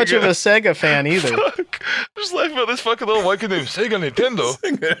really that much of a Sega fan either. Fuck. I'm just laughing about this fucking little white kid named Sega Nintendo.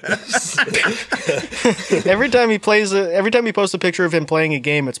 Every time he posts a picture of him playing a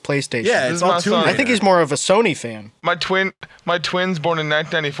game, it's PlayStation. Yeah, This it's is all my son. I think he's more of a Sony fan. My twins born in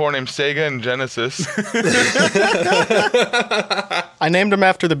 1994 named Sega and Genesis. I named him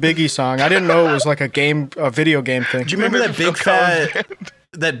after the Biggie song. I didn't know it was like a video game thing. Do you remember that big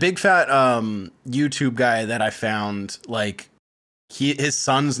fat YouTube guy that I found? Like, his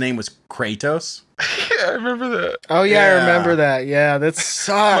son's name was Kratos. Yeah, I remember that. Oh yeah, Yeah. I remember that. Yeah, that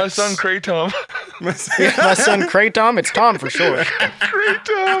sucks. My son Kratom. Yeah, my son Kratom. It's Tom for short.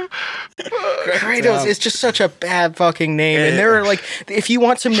 Kratom. Kratos is just such a bad fucking name. And there are like, if you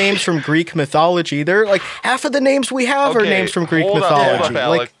want some names from Greek mythology, there are like half of the names we have are names from Greek mythology. Hold up,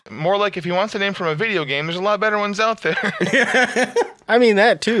 Alec. Like, more like if he wants a name from a video game, there's a lot better ones out there. I mean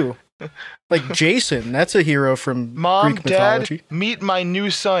that too. Like Jason, that's a hero from Mom, Greek mythology. Dad, meet my new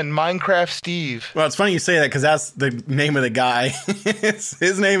son, Minecraft Steve. Well, it's funny you say that because that's the name of the guy.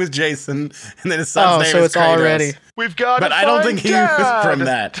 His name is Jason, and then his son's name so is it's Kratos. already. We've got But I don't think he was from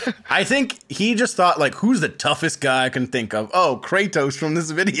that. I think he just thought, like, who's the toughest guy I can think of? Oh, Kratos from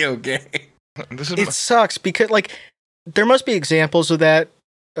this video game. It sucks because like there must be examples of that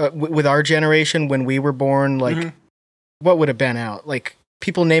with our generation when we were born. Like, what would have been out? Like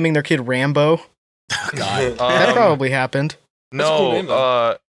people naming their kid Rambo. Oh, God. That probably happened. No, That's a cool name,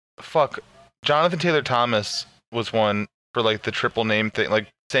 though. fuck. Jonathan Taylor Thomas was one for like the triple name thing, like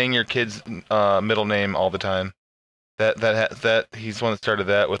saying your kid's middle name all the time. That he's the one that started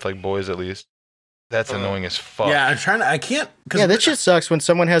that with like boys at least. That's annoying as fuck. Yeah, I can't. Yeah, that shit sucks when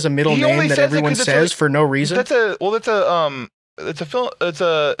someone has a middle He name only that says it everyone 'cause it's says like- for no reason. It's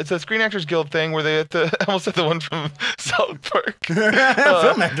a Screen Actors Guild thing where they have to. I almost said the one from South Park.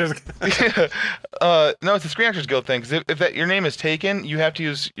 Film actors. Yeah. No, it's a Screen Actors Guild thing. Because if your name is taken, you have to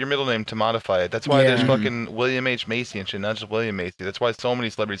use your middle name to modify it. That's why Yeah. there's fucking William H. Macy and shit, not just William Macy. That's why so many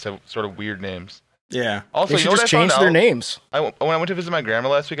celebrities have sort of weird names. Yeah. Also, They you should know what just I found change their out? names. When I went to visit my grandma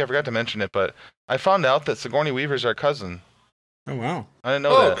last week, I forgot to mention it, but I found out that Sigourney Weaver's our cousin. Oh, wow. I didn't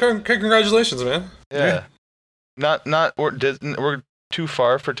know that. Congratulations, man. Yeah. Not we're too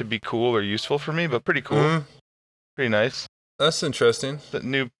far for it to be cool or useful for me, but pretty cool. Pretty nice. That's interesting.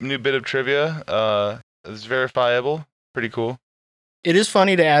 The new bit of trivia. Is verifiable. Pretty cool. It is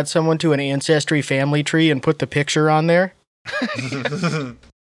funny to add someone to an ancestry family tree and put the picture on there.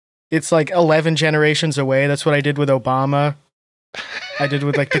 It's like 11 generations away. That's what I did with Obama. I did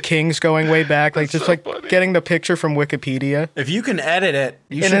with like the Kings going way back, like just so like funny. Getting the picture from Wikipedia. If you can edit it,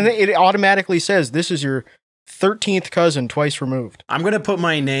 then it automatically says this is your 13th cousin twice removed. I'm gonna put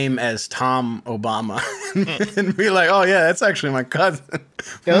my name as Tom Obama and be like, oh yeah, that's actually my cousin.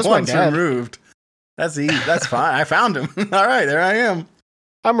 Yeah, that's once my dad. Removed. That's easy. That's fine. I found him. All right, there I am.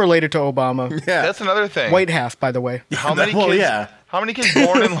 I'm related to Obama. Yeah, that's another thing. White half, by the way. How many kids? Yeah. How many kids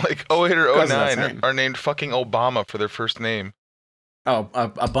born in like 08 or 09 are named fucking Obama for their first name? Oh, a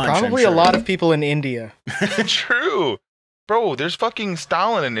bunch. Probably a lot of people in India. True, bro. There's fucking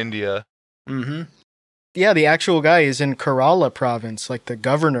Stalin in India. Mm-hmm. Yeah, the actual guy is in Kerala province, like the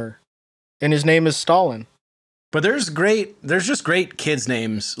governor, and his name is Stalin. But there's just great kids'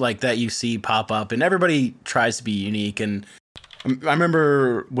 names like that you see pop up, and everybody tries to be unique. And I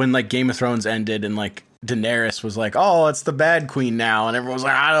remember when like Game of Thrones ended, and like Daenerys was like, "Oh, it's the bad queen now," and everyone was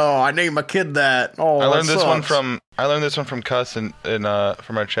like, "I know, I named my kid that." Oh, I learned this one from Cuss and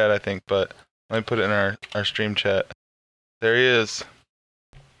from our chat, I think. But let me put it in our stream chat. There he is.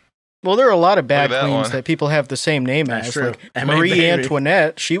 Well, there are a lot of bad queens that people have the same name as. True. Like Marie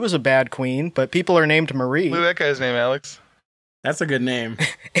Antoinette, she was a bad queen, but people are named Marie. Look at that guy's name, Alex. That's a good name.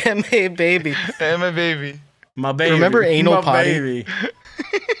 M.A. Baby. M.A. Baby. My baby. Remember Anal my Potty? Baby.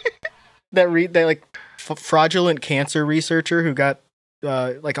 that like fraudulent cancer researcher who got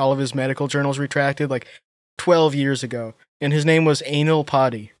like all of his medical journals retracted like 12 years ago, and his name was Anal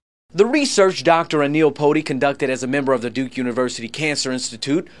Potty. The research Dr. Anil Poti conducted as a member of the Duke University Cancer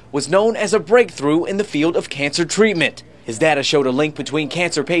Institute was known as a breakthrough in the field of cancer treatment. His data showed a link between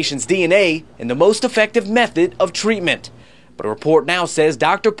cancer patients' DNA and the most effective method of treatment. But a report now says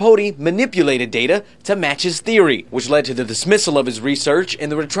Dr. Poti manipulated data to match his theory, which led to the dismissal of his research and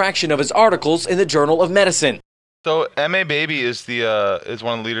the retraction of his articles in the Journal of Medicine. So M.A. Baby is is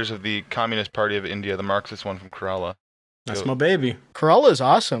one of the leaders of the Communist Party of India, the Marxist one from Kerala. That's my baby. Kerala is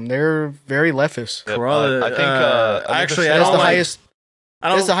awesome. They're very leftist. Yep, Kerala, I think actually, that's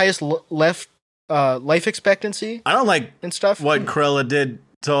the highest left life expectancy. I don't like and stuff. What Kerala did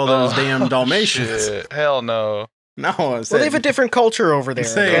to all those damn Dalmatians. Shit. Hell no. No, well, they have a different culture over there.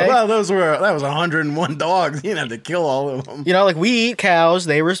 Okay? Well, that was 101 dogs. You didn't have to kill all of them. You know, like we eat cows,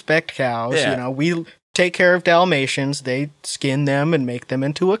 they respect cows. Yeah. You know, we take care of Dalmatians, they skin them and make them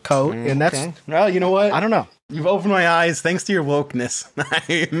into a coat, and that's well, you know what? I don't know. You've opened my eyes thanks to your wokeness.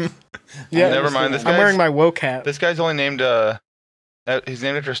 Yeah, never mind. I'm wearing my woke hat. This guy's only named he's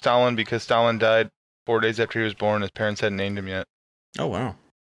named after Stalin because Stalin died 4 days after he was born. His parents hadn't named him yet. Oh wow!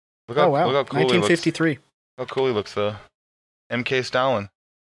 Look how cool 1953. he looks. How cool he looks though. MK Stalin.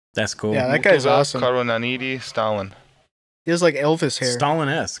 That's cool. Yeah, that guy's awesome. Karunanidhi Stalin. He has like Elvis hair.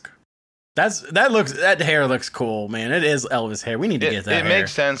 Stalin-esque. That hair looks cool, man. It is Elvis hair. We need to get that. It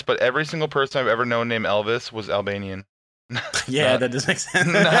makes sense, but every single person I've ever known named Elvis was Albanian. Yeah, that does make sense.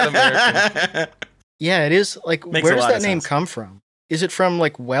 Not American. Yeah, it is. Like, Makes where a does lot that of name sense. come from? Is it from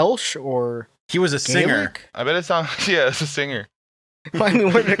like Welsh or He was a singer. Gaelic? I bet it sounds. Yeah, it's a singer. I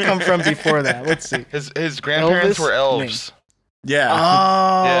mean, where did it come from before that? Let's see. His grandparents Elvis were elves. Yeah.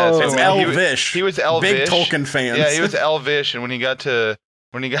 Oh, Yeah, so It's Elvish. He was elvish. Big Tolkien fans. Yeah, he was elvish, and when he got to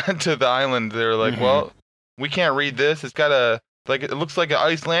the island, they were like, "Well, we can't read this. It's got it looks like an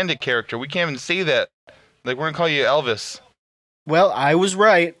Icelandic character. We can't even see that. Like, we're gonna call you Elvis." Well, I was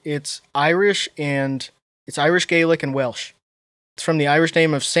right. It's Irish, Gaelic, and Welsh. It's from the Irish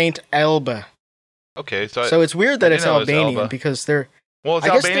name of Saint Elba. Okay, so it's weird that it's Albanian Elba. because they're. Well, it's I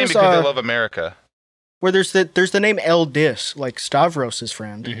guess Albanian there's, because they love America. Where there's the name Eldis, like Stavros'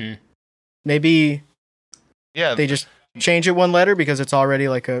 friend. Mm-hmm. Maybe. Yeah. They just change it one letter because it's already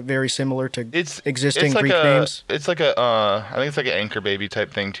like a very similar to existing Greek names. It's like I think it's like an anchor baby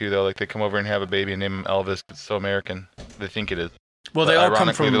type thing too, though. Like they come over and have a baby and name him Elvis. It's so American. They think it is. Well, they all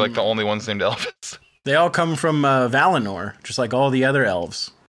come from. They're like the only ones named Elvis. They all come from Valinor, just like all the other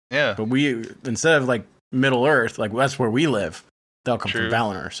elves. Yeah. But we, instead of like Middle Earth, like that's where we live. They all come from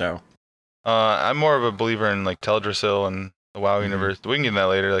Valinor. So. I'm more of a believer in like Teldrassil and the WoW universe. We can get into that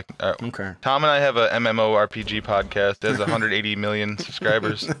later. Like, okay. Tom and I have a MMORPG podcast. It has 180 million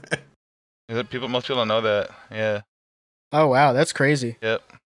subscribers. Most people don't know that. Yeah. Oh wow, that's crazy. Yep.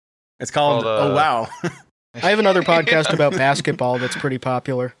 It's called Oh Wow. I have another podcast about basketball that's pretty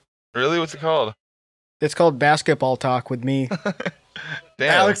popular. Really? What's it called? It's called Basketball Talk with me.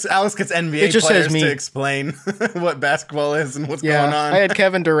 Damn. Alex gets NBA It just players says me. to explain what basketball is and what's going on. I had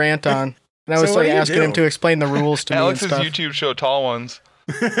Kevin Durant on, and I was So what like do you asking do? him to explain the rules to Alex's me and stuff. YouTube show, Tall Ones.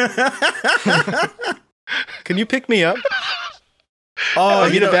 Can you pick me up? Oh, I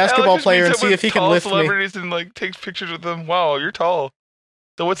need a basketball Alex just player meets and up see with if he can tall lift me. celebrities and like takes pictures with them. Wow, you're tall.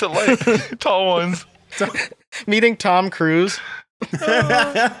 So what's it like? Tall Ones. Meeting Tom Cruise.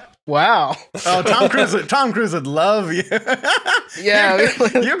 Wow. Oh, Tom Cruise would love you. Yeah.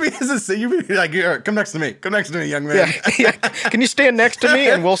 You'd be like, "Here, come next to me. Come next to me, young man. Yeah. Can you stand next to me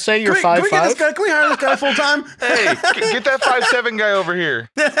and we'll say you're Can we get this 5'5"? guy? Can we hire this guy full time? Hey, get that 5'7" guy over here.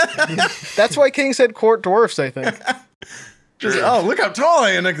 That's why King said court dwarfs, I think. Oh, look how tall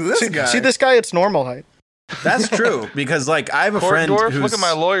I am next to this guy. See this guy? It's normal height. That's true because like I have a Court friend Dwarf, who's look at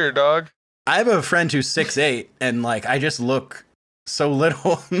my lawyer, dog. I have a friend who's 6'8", and like I just look so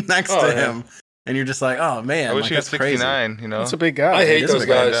little next to yeah. him, and you're just like, oh man, I wish like, he was that's crazy. 69, you know? That's a big guy. I hate is a those big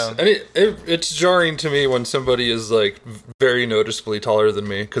guy guys. down. And it's jarring to me when somebody is like very noticeably taller than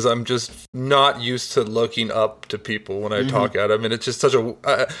me because I'm just not used to looking up to people when I talk at them, and it's just such a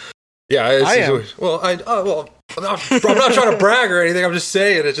I'm not trying to brag or anything. I'm just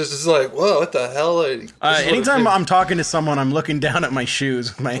saying it's like, whoa, what the hell? Anytime I'm talking to someone, I'm looking down at my shoes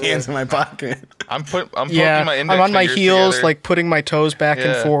with my hands in my pocket. I'm poking my index I'm on my fingers heels, together, like putting my toes back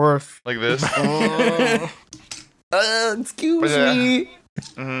and forth. like this. Excuse Yeah. me.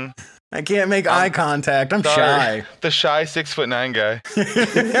 hmm I can't make eye contact. I'm shy. The shy 6'9" guy.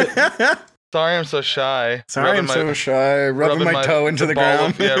 Sorry, I'm so shy. Sorry, I'm so shy. Rubbing my toe into the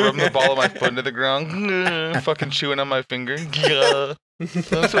ground. Rubbing the ball of my foot into the ground. Fucking chewing on my finger. Yeah. I'm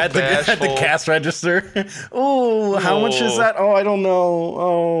so At the bashful. cash register. Oh, how much is that? Oh, I don't know.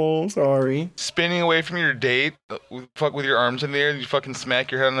 Oh, sorry. Spinning away from your date, fuck with your arms in the air, and you fucking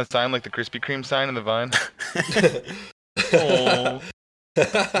smack your head on the sign like the Krispy Kreme sign in the Vine. Oh,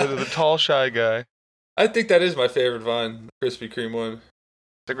 the tall shy guy. I think that is my favorite Vine, Krispy Kreme one.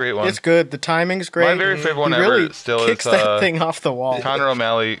 It's a great one. It's good. The timing's great. My very favorite one He ever really still kicks is that thing off the wall. Connor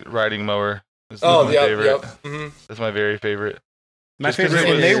O'Malley riding mower. Is Oh, my yeah, favorite. yep. Mm-hmm. That's my very favorite. My Just 'cause favorite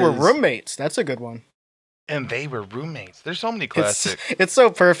it And they were is- roommates. That's a good one. And they were roommates. There's so many It's, classics. it's so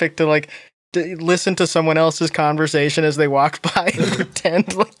perfect to to listen to someone else's conversation as they walk by and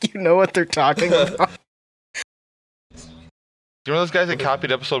pretend like you know what they're talking about. Do you remember those guys that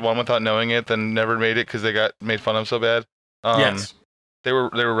copied episode 1 without knowing it, then never made it because they got made fun of so bad? Yes. They were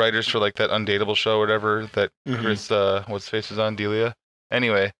writers for like that Undateable show or whatever that Mhm. Chris what's face was on, Delia.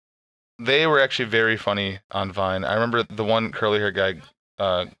 Anyway, they were actually very funny on Vine. I remember the one curly hair guy,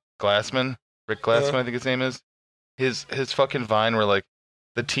 Glassman, Rick Glassman, I think his name is. His fucking Vine where like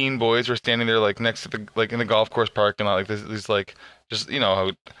the teen boys were standing there like next to the like in the golf course parking lot, like these like just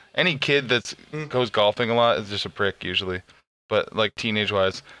how any kid that's goes golfing a lot is just a prick usually, but like teenage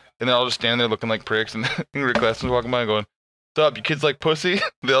wise, and they're all just standing there looking like pricks, and Rick Glassman's walking by and going, "What's up, you kids like pussy?"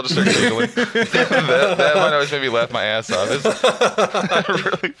 They all just start giggling. that one always made me laugh my ass off. It's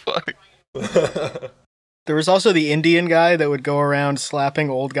really funny. There was also the Indian guy that would go around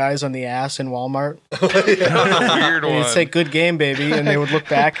slapping old guys on the ass in Walmart. Weird And he'd one. say, "Good game, baby," and they would look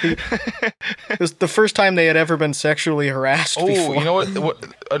back. It was the first time they had ever been sexually harassed before. You know what?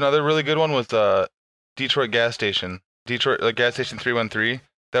 Another really good one was Detroit gas station. Detroit gas station 313.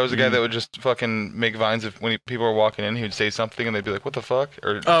 That was the guy that would just fucking make vines of when people were walking in. He would say something and they'd be like, "What the fuck?"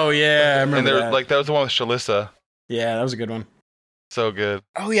 Or Oh yeah, I remember and they're that. like, that was the one with Shalissa. Yeah, that was a good one. So good.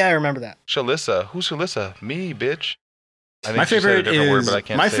 Oh yeah, I remember that. Shalissa. Who's Shalissa? Me, bitch. I think My she said a favorite different word, is but I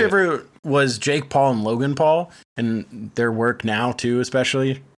can't my say it. favorite was Jake Paul and Logan Paul, and their work now too,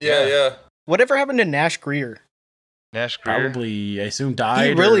 especially. Yeah. Whatever happened to Nash Greer? Nash Greer. Probably, I assume, died.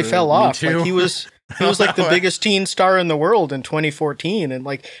 He really or fell Me off. Too. Like he was like the biggest teen star in the world in 2014, and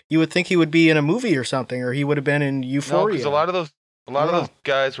like you would think he would be in a movie or something, or he would have been in No, Euphoria. because a lot of those Yeah.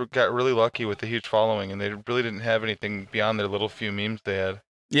 guys got really lucky with the huge following, and they really didn't have anything beyond their little few memes they had.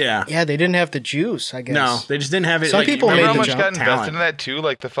 Yeah. Yeah, they didn't have the juice, I guess. No, they just didn't have it. Some like, people Remember made how the much jump. got invested talent. in that too?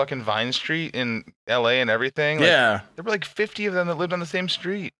 Like the fucking Vine Street in LA and everything. Like, Yeah, there were like 50 of them that lived on the same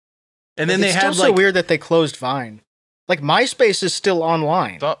street. and then It's they still had so like weird that they closed Vine. Like MySpace is still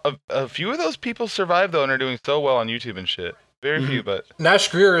online. So, a few of those people survived though and are doing so well on YouTube and shit. Very few, but Nash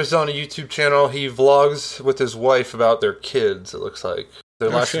Greer is on a YouTube channel. He vlogs with his wife about their kids, it looks like. Their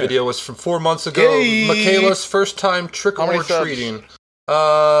last shit. video was from 4 months ago. Gay. Michaela's first time trick How many or subs? treating.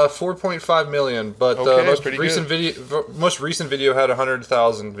 4.5 million, but Okay, the most pretty recent video had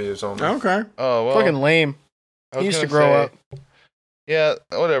 100,000 views only. okay. oh well. Fucking lame. I He was needs to gonna grow say- up. Yeah,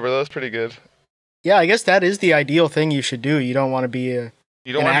 whatever. That was pretty good. Yeah, I guess that is the ideal thing you should do. You don't want to be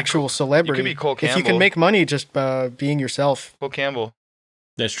You don't an want actual celebrity. You could be Cole Campbell. If you can make money just being yourself. Cole Campbell.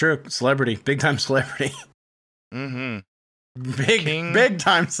 That's true. Celebrity. Big time celebrity. Mm-hmm. Big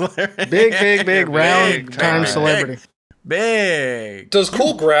time celebrity. Big round time celebrity. Big. Does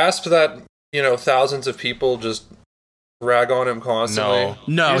Cole grasp that, thousands of people just rag on him constantly?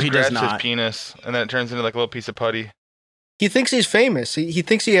 No, he does grabs not. his penis, and then it turns into like a little piece of putty. He thinks he's famous. He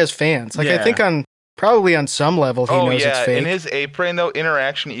thinks he has fans. Like, Yeah. I think probably on some level he knows it's fake. In his ape brain though,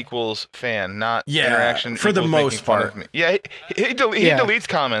 interaction equals fan, not Yeah, interaction for the equals most making fun part. of me. Yeah, he deletes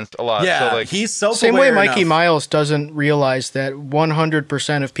comments a lot. Yeah, so like, he's self-aware Same way Mikey enough. Miles doesn't realize that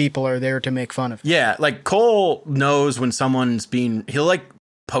 100% of people are there to make fun of him. Yeah, like Cole knows when someone's he'll like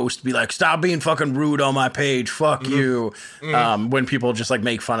post, be like, stop being fucking rude on my page, fuck you. When people just like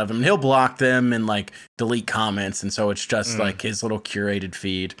make fun of him, and he'll block them and like delete comments, and so it's just like his little curated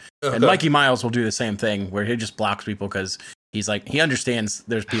feed. Okay. And Mikey Miles will do the same thing, where he just blocks people because he's like, he understands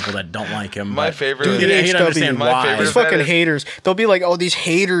there's people that don't like him. My but favorite- he Dude, doesn't understand my why. favorite- These That fucking is- haters. They'll be like, oh, these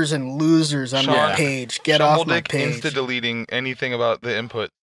haters and losers on my Sean- page. Get off my Shumbledick page. insta-deleting anything about the input.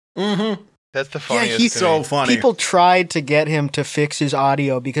 Mm-hmm. That's the funniest. he's to So me. funny. People tried to get him to fix his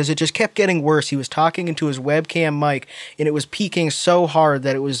audio because it just kept getting worse. He was talking into his webcam mic, and it was peaking so hard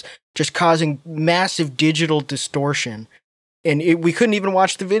that it was just causing massive digital distortion. And we couldn't even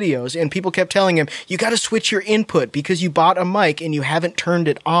watch the videos. And people kept telling him, you got to switch your input because you bought a mic and you haven't turned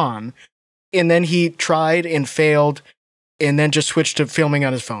it on. And then he tried and failed and then just switched to filming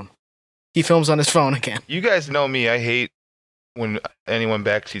on his phone. He films on his phone again. You guys know me. I hate when anyone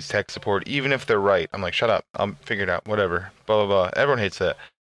backseats tech support, even if they're right. I'm like, shut up. I'll figure it out. Whatever. Blah, blah, blah. Everyone hates that.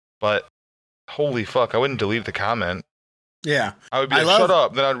 But holy fuck, I wouldn't delete the comment. Yeah. I would be like, shut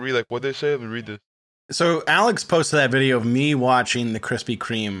up. Then I'd read like, what'd they say? Let me read this. So Alex posted that video of me watching the Krispy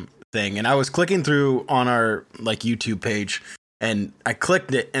Kreme thing, and I was clicking through on our like YouTube page, and I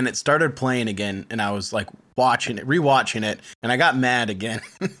clicked it, and it started playing again, and I was like rewatching it, and I got mad again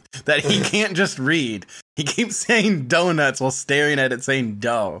that he can't just read. He keeps saying donuts while staring at it saying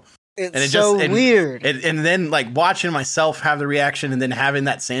dough. It's And it so just- and- weird. And then like watching myself have the reaction and then having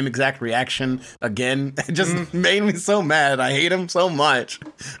that same exact reaction again, it just made me so mad. I hate him so much.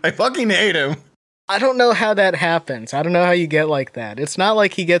 I fucking hate him. I don't know how that happens. I don't know how you get like that. It's not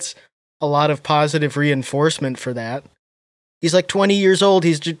like he gets a lot of positive reinforcement for that. He's like 20 years old.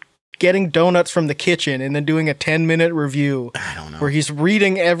 He's just getting donuts from the kitchen and then doing a 10-minute review I don't know. where he's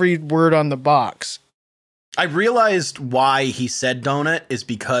reading every word on the box. I realized why he said donut is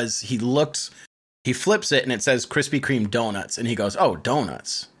because he flips it and it says Krispy Kreme donuts, and he goes, "Oh,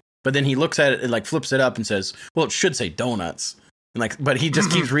 donuts." But then he looks at it and like flips it up and says, "Well, it should say donuts." And like, but he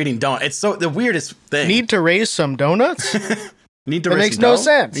just keeps reading donut. It's so the weirdest thing. Need to raise some donuts? Need to That raise makes some no dough?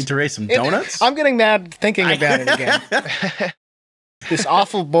 sense. Need to raise some donuts. I'm getting mad thinking about it again. This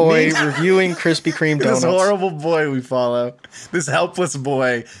awful boy reviewing Krispy Kreme donuts. This horrible boy we follow. This helpless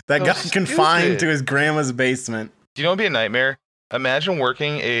boy that So got confined stupid. to his grandma's basement. Do you know what would be a nightmare? Imagine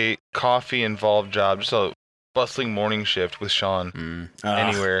working a coffee-involved job, just a bustling morning shift with Sean.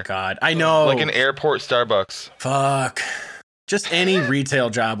 Anywhere. God, I know. Like an airport Starbucks. Fuck. Just any retail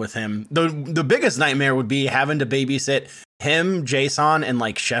job with him. The biggest nightmare would be having to babysit him, Jason, and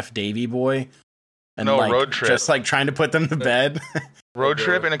like Chef Davy Boy. And No, like, road trip. Just like trying to put them to bed. Road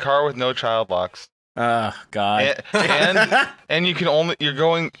trip in a car with no child locks. Oh God. And you can only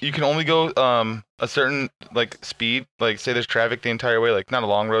go a certain like speed, like say there's traffic the entire way, like not a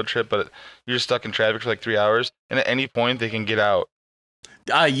long road trip, but you're just stuck in traffic for like 3 hours, and at any point they can get out.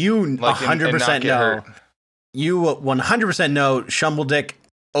 You Like, 100% and not get know. hurt. You 100% know Shumbledick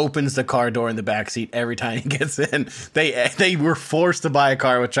opens the car door in the backseat every time he gets in. They were forced to buy a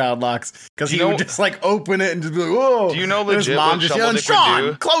car with child locks because Do he you would know- just like open it and just be like, whoa. Do you know His legit mom what just yelling, Shumbledick would Sean,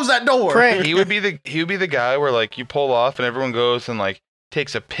 do? close that door. Prank. He would be the guy where like you pull off and everyone goes and like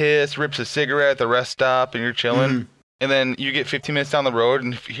takes a piss, rips a cigarette at the rest stop, and you're chilling. Mhm. And then you get 15 minutes down the road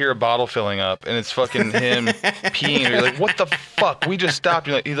and hear a bottle filling up, and it's fucking him peeing. And you're like, "What the fuck? We just stopped."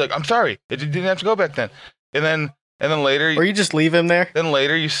 He's like, "I'm sorry, it didn't have to go back then." And then later, Or you just leave him there?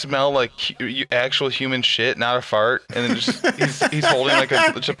 you smell like actual human shit, not a fart. And then just he's holding like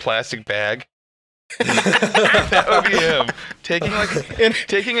a plastic bag. That would be him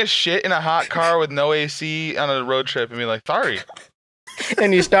taking a shit in a hot car with no AC on a road trip and be like, "Sorry."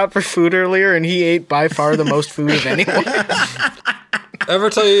 And you stopped for food earlier and he ate by far the most food of anyone. Ever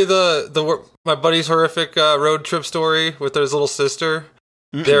tell you my buddy's horrific road trip story with his little sister?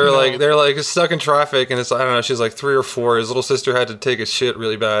 They're like stuck in traffic, and it's, I don't know, she's like 3 or 4. His little sister had to take a shit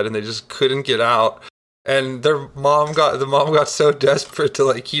really bad, and they just couldn't get out. And the mom got so desperate to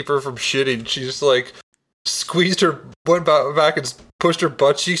like keep her from shitting, she just like squeezed her, went back and pushed her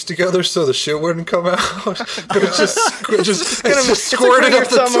butt cheeks together so the shit wouldn't come out, but it just squirted up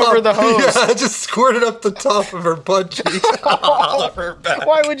the top. Over the hose. Yeah, it just squirted up the top of her butt cheeks. All of her back.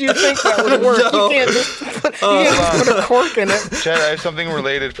 Why would you think that would work? No. You can't just put a cork in it. Chad, I have something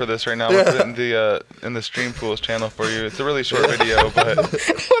related for this right now. I'll put it in the Stream Pools channel for you. It's a really short video, but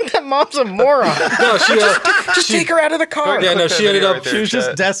That mom's a moron. No, Just take her out of the car. Yeah, no, she ended up. Right there, She was just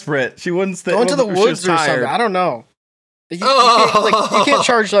Chat. desperate. She wouldn't stay. Go into the she was woods or something. tired. I don't know. You can't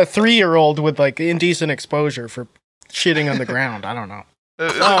charge a 3-year-old with like indecent exposure for shitting on the ground. I don't know. Oh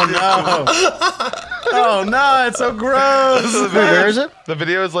no! Oh no! It's so gross. Wait, where is it? The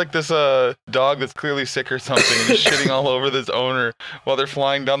video is like this dog that's clearly sick or something and just shitting all over this owner while they're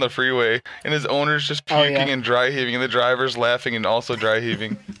flying down the freeway, and his owner's just puking and dry heaving, and the driver's laughing and also dry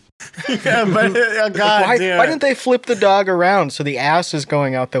heaving. Yeah, but God Why damn. didn't they flip the dog around so the ass is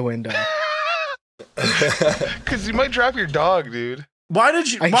going out the window? Because you might drop your dog, dude. Why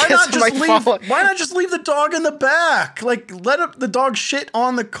did you? I Why guess not it just might leave? fall- Why not just leave the dog in the back? Like let the dog shit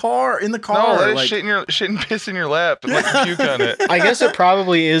on the car in the car. No, let it like, shit and piss in your lap and let you puke on it. I guess it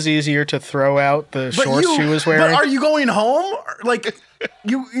probably is easier to throw out the but shorts she was wearing. But are you going home? Like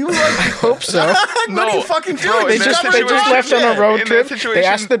you like? I hope so. What are you fucking doing? bro, They in just that left on a road In trip. that situation, They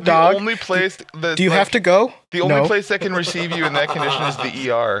asked the dog, The only place "Do you have to go?" The only No. place that can receive you in that condition is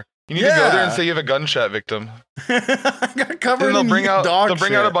the ER. You need to go there and say you have a gunshot victim. I got covered And they'll in bring out dog a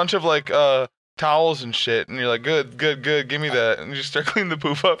shit. bunch of like towels and shit, and you're like, good, give me that, and you just start cleaning the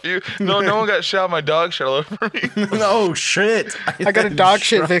poop off you. No one got shot. My dog shit all over me. Oh shit! I got a dog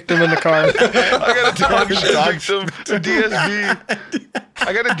shit victim in the car. I got a dog shit victim. DSV.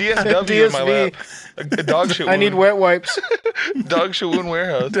 I got a DSW in my lap. A dog shit wound. I need wet wipes. Dog shit wound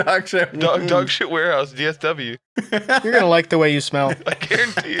warehouse. Dog shit. Dog shit warehouse. DSW. You're gonna like the way you smell. I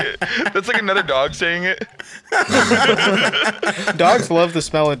guarantee it. That's like another dog saying it. Dogs love the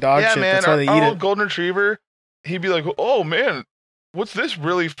smell of dog Yeah, shit. man. That's why they Our eat old it. golden retriever, he'd be like, "Oh man, what's this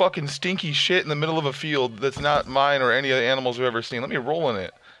really fucking stinky shit in the middle of a field that's not mine or any of the animals we've ever seen? Let me roll in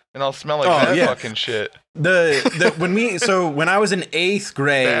it, and I'll smell like that fucking shit." When I was in 8th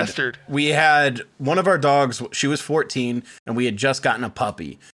grade, Bastard. we had one of our dogs. She was 14, and we had just gotten a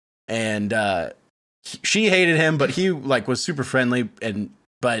puppy, and she hated him, but he like was super friendly,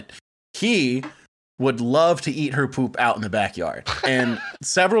 but he would love to eat her poop out in the backyard, and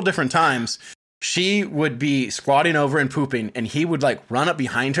several different times. She would be squatting over and pooping, and he would like run up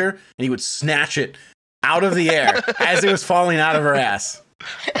behind her, and he would snatch it out of the air as it was falling out of her ass.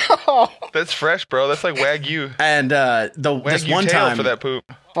 That's fresh, bro. That's like Wagyu. And this Wagyu one tail time for that poop.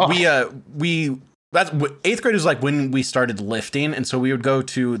 we that's 8th grade was like when we started lifting, and so we would go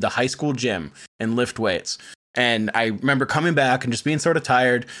to the high school gym and lift weights. And I remember coming back and just being sort of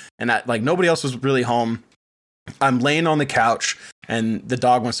tired, and like nobody else was really home. I'm laying on the couch, and the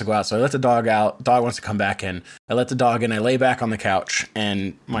dog wants to go out, so I let the dog out. Dog wants to come back in. I let the dog in. I lay back on the couch,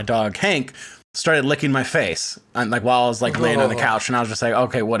 and my dog Hank started licking my face, and like while I was like laying on the couch, and I was just like,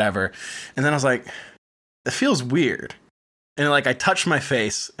 okay, whatever. And then I was like, it feels weird. And like I touched my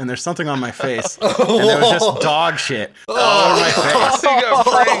face, and there's something on my face, and there was just dog shit all over my face. He got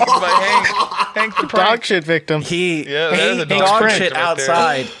pranked by Hank the prank. Dog shit victim. He Yeah, that is ate a dog dog prank shit right there.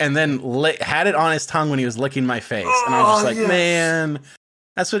 outside, and then had it on his tongue when he was licking my face. And I was just like, man,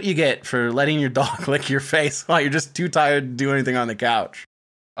 that's what you get for letting your dog lick your face while you're just too tired to do anything on the couch.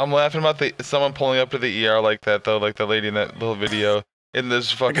 I'm laughing about someone pulling up to the ER like that though, like the lady in that little video. In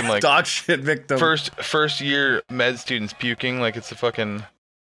this fucking like Dog shit victim. first year med students puking like it's a fucking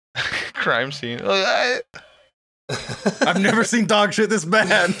crime scene. Like, I've never seen dog shit this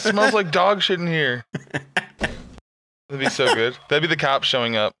bad. smells like dog shit in here. That'd be so good. That'd be the cops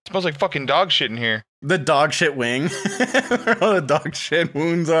showing up. Smells like fucking dog shit in here. The dog shit wing. Where all the dog shit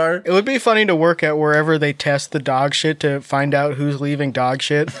wounds are. It would be funny to work at wherever they test the dog shit to find out who's leaving dog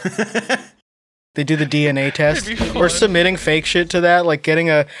shit. They do the DNA test, It'd be fun. or submitting fake shit to that, like getting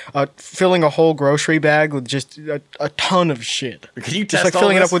filling a whole grocery bag with just a ton of shit, Can you just test like all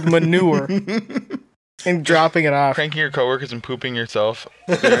filling it this? up with manure and dropping it off. Pranking your coworkers and pooping yourself.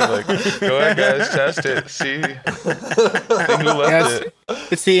 They're like, go ahead, guys, test it. See who left it.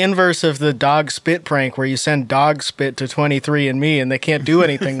 It's the inverse of the dog spit prank, where you send dog spit to 23andMe and they can't do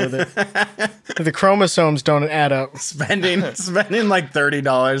anything with it. The chromosomes don't add up. spending like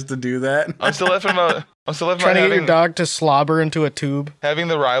 $30 to do that. I'm still laughing about I'm still living Trying to get your having, dog to slobber into a tube. having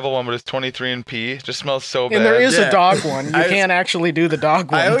the rival one, but it's 23andP. Just smells so bad. And there is Yeah. a dog one. You can't actually do the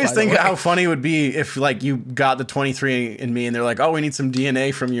dog one. I always by the think way. how funny it would be if like you got the 23andMe and they're like, oh, we need some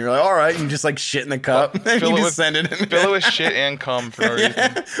DNA from you. You're like, all right, and you just like shit in the cup. and fill you it just with- send it in. Fill it with shit and cum for no reason.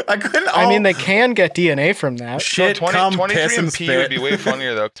 I couldn't. I mean, they can get DNA from that. shit, cum, piss, and 23andP spit. would be way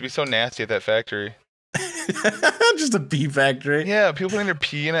funnier though, 'cause it'd be so nasty at that factory. Just a pee factory. Yeah, people putting their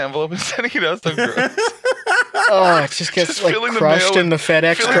pee in an envelope and sending it out. So gross. Oh, it just gets Just like filling the crushed mail in the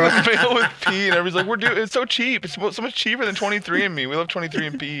FedEx Filling truck. the mail with pee, and everybody's like, it's so cheap. It's so much cheaper than 23andMe. We love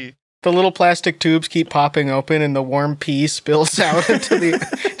 23andP. The little plastic tubes keep popping open, and the warm pee spills out into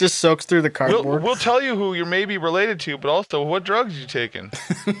the, just soaks through the cardboard. We'll tell you who you're maybe related to, but also what drugs you taking.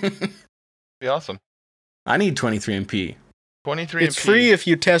 Be awesome. I need 23andP. 23andP. It's free if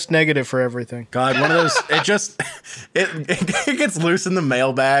you test negative for everything. God, one of those. It just it gets loose in the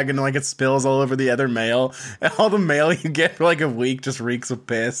mailbag and like it spills all over the other mail. And all the mail you get for like a week just reeks of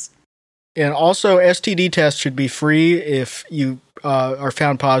piss. And also, STD tests should be free if you are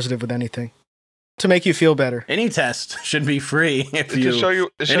found positive with anything to make you feel better. Any test should be free if you. To show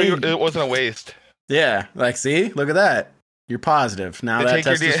you it wasn't a waste. Yeah, like see, look at that. You're positive now. They That take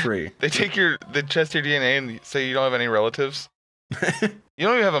your test is DNA free. They take they test your DNA and say you don't have any relatives. You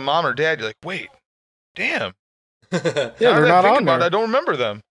don't even have a mom or dad. You're like, wait, damn. Yeah, Now they're that I not think on about it, there. I don't remember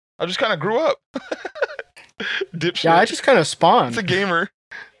them. I just kind of grew up. Dipshit. Yeah, I just kind of spawned. It's a gamer.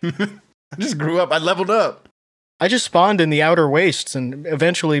 I just grew up. I leveled up. I just spawned in the outer wastes and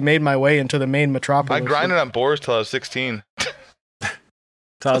eventually made my way into the main metropolis. I grinded on boars till I was 16.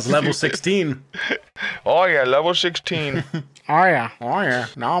 So I was level 16. Oh yeah, level 16. Oh yeah. Oh yeah.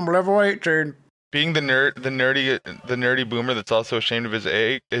 Now I'm level 18. Being the nerdy boomer that's also ashamed of his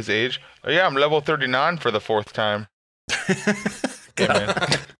age. Oh yeah, I'm level 39 for the fourth time. Hey, man.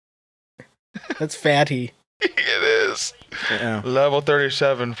 That's fatty. It is. Yeah. Level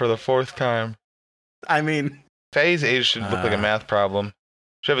 37 for the fourth time. I mean, Faye's age should look like a math problem.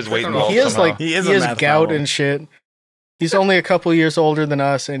 Should have his weight involved He has somehow. like He he is a has math gout problem. and shit. He's only a couple years older than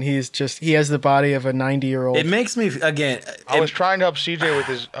us, and he has the body of a 90-year-old. it makes me again. I was trying to help CJ with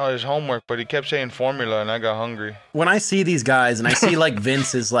his homework, but he kept saying formula, and I got hungry. When I see these guys and I see like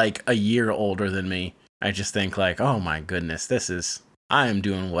Vince is like a year older than me, I just think like, oh my goodness, I am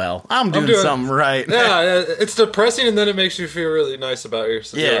doing well. I'm doing something right. Yeah, it's depressing, and then it makes you feel really nice about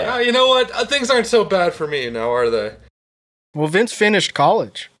yourself. You're Yeah. like, oh, you know what? Things aren't so bad for me now, are they? Well, Vince finished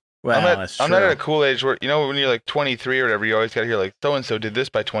college. Well, I'm not at a cool age where, when you're like 23 or whatever, you always got to hear like, so-and-so did this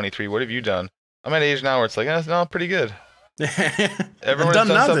by 23. What have you done? I'm at an age now where it's like, no, pretty good. Everyone's done done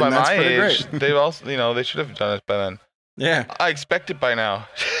stuff nothing. by That's my pretty age. great. They've also, they should have done it by then. Yeah. I expect it by now.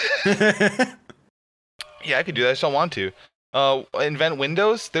 Yeah, I could do that. I just don't want to. Invent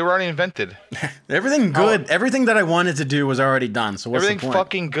windows? They were already invented. Everything good. Everything that I wanted to do was already done. So what's Everything the point?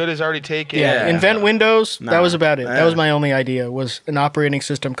 fucking good is already taken. Yeah, Yeah. invent Windows. That Nah. was about it. Yeah. That was my only idea. Was an operating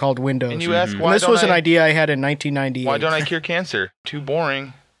system called Windows. And you ask And why this don't was an I- idea I had in 1998. Why don't I cure cancer? Too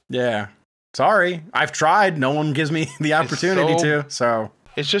boring. Yeah. Sorry, I've tried. No one gives me the opportunity so- to. So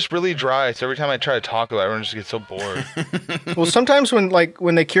It's just really dry, so every time I try to talk about it, everyone just gets so bored. Well, sometimes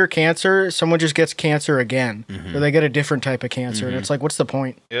when they cure cancer, someone just gets cancer again, or they get a different type of cancer, and it's like, what's the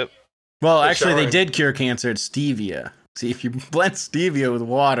point? Yep. well, actually, they showering. did cure cancer. It's stevia. See, if you blend stevia with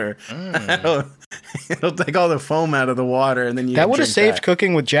water, it'll take all the foam out of the water, and then you That would have drink saved that.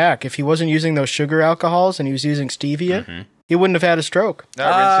 cooking with Jack if he wasn't using those sugar alcohols and he was using stevia. He wouldn't have had a stroke.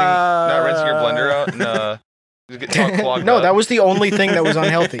 Not rinsing your blender out and just get all clogged No, up. that was the only thing that was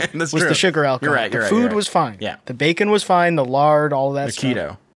unhealthy. That's was true. the sugar alcohol. You're right, The you're right, food you're right. was fine. Yeah. The bacon was fine. The lard, all that The stuff.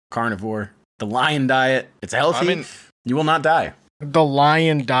 keto, carnivore, the lion diet. It's healthy. I mean, you will not die. The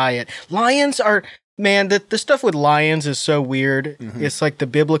lion diet. Lions are, man, the stuff with lions is so weird. It's like the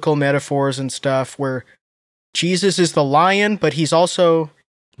biblical metaphors and stuff where Jesus is the lion, but he's also,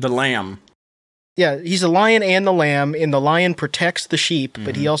 The lamb. yeah, he's a lion and the lamb, and the lion protects the sheep,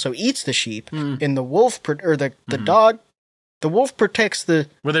 but he also eats the sheep. And the wolf, the dog, the wolf protects the,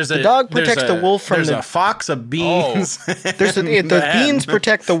 Well, there's the dog protects the wolf from there's the, a fox, a beans. there's the beans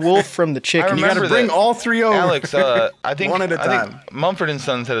protect the wolf from the chicken. You got to remember bring that. all three over. Alex, I think One at a I time. think Mumford and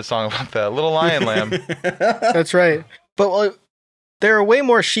Sons had a song about that. Little Lion Lamb. That's right. But there are way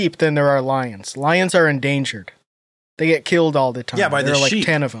more sheep than there are lions. Lions are endangered. They get killed all the time. Yeah, by there the are like sheep.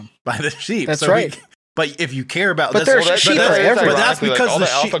 10 of them. by the sheep. That's So right. but if you care about, But that's- there's sheep that's everywhere. But that's ironically, because all the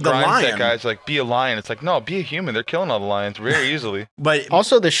the alpha sheep, the grinds lion. that guy's like, be a lion. It's like, no, be a human. They're killing all the lions very easily. But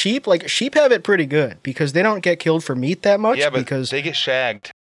Also, the sheep, sheep have it pretty good because they don't get killed for meat that much. Yeah, but because they get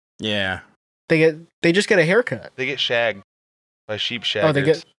shagged. yeah, they just get a haircut. They get shagged by sheep shaggers. Oh, they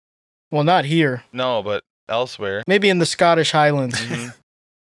get Well, not here. No, but elsewhere. Maybe in the Scottish Highlands.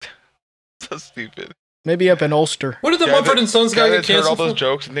 So stupid. Maybe up in Ulster. What did the Mumford & Sons guy get heard all canceled those for?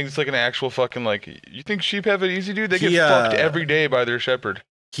 jokes and thinks it's like an actual fucking like. You think sheep have it easy, dude? They get fucked every day by their shepherd.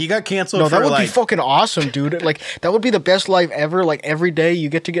 He got canceled. No, that for, would be fucking awesome, dude. Like that would be the best life ever. Like every day you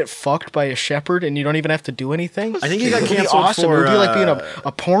get to get fucked by a shepherd and you don't even have to do anything. I think he got It would be canceled awesome. for. It would be like being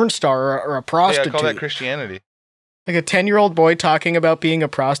a porn star or a Yeah, I prostitute. call that Christianity. Like a 10-year-old boy talking about being a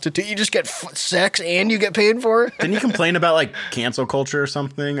prostitute. You just get sex and you get paid for it. Didn't he complain about like cancel culture or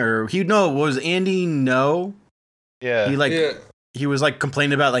something? Or was Andy No? Yeah. He was like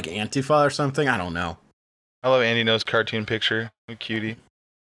complaining about like Antifa or something. I don't know. I love Andy No's cartoon picture. A cutie.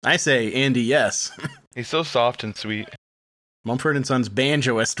 I say Andy, yes. He's so soft and sweet. Mumford & Sons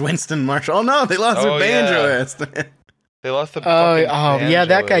banjoist Winston Marshall. Oh no, they lost their yeah. banjoist. They lost the. Yeah,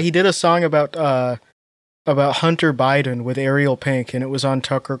 that guy. He did a song about Hunter Biden with Ariel Pink, and it was on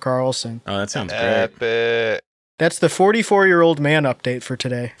Tucker Carlson. Oh, that sounds great. Epic. That's the 44-year-old man update for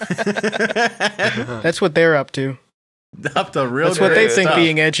today. That's what they're up to. Up to real. That's what they think stuff.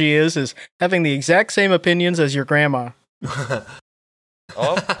 being edgy is having the exact same opinions as your grandma.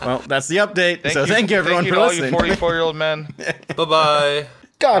 Oh, Well, that's the update. Thank you everyone for all listening. you 44-year-old men. Bye-bye.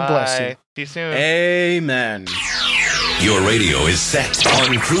 God bless you. Bye. See you soon. Amen. Your radio is set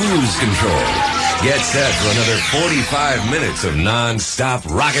on cruise control. Get set for another 45 minutes of non-stop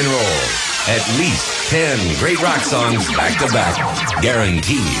rock and roll. At least 10 great rock songs back to back.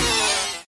 Guaranteed.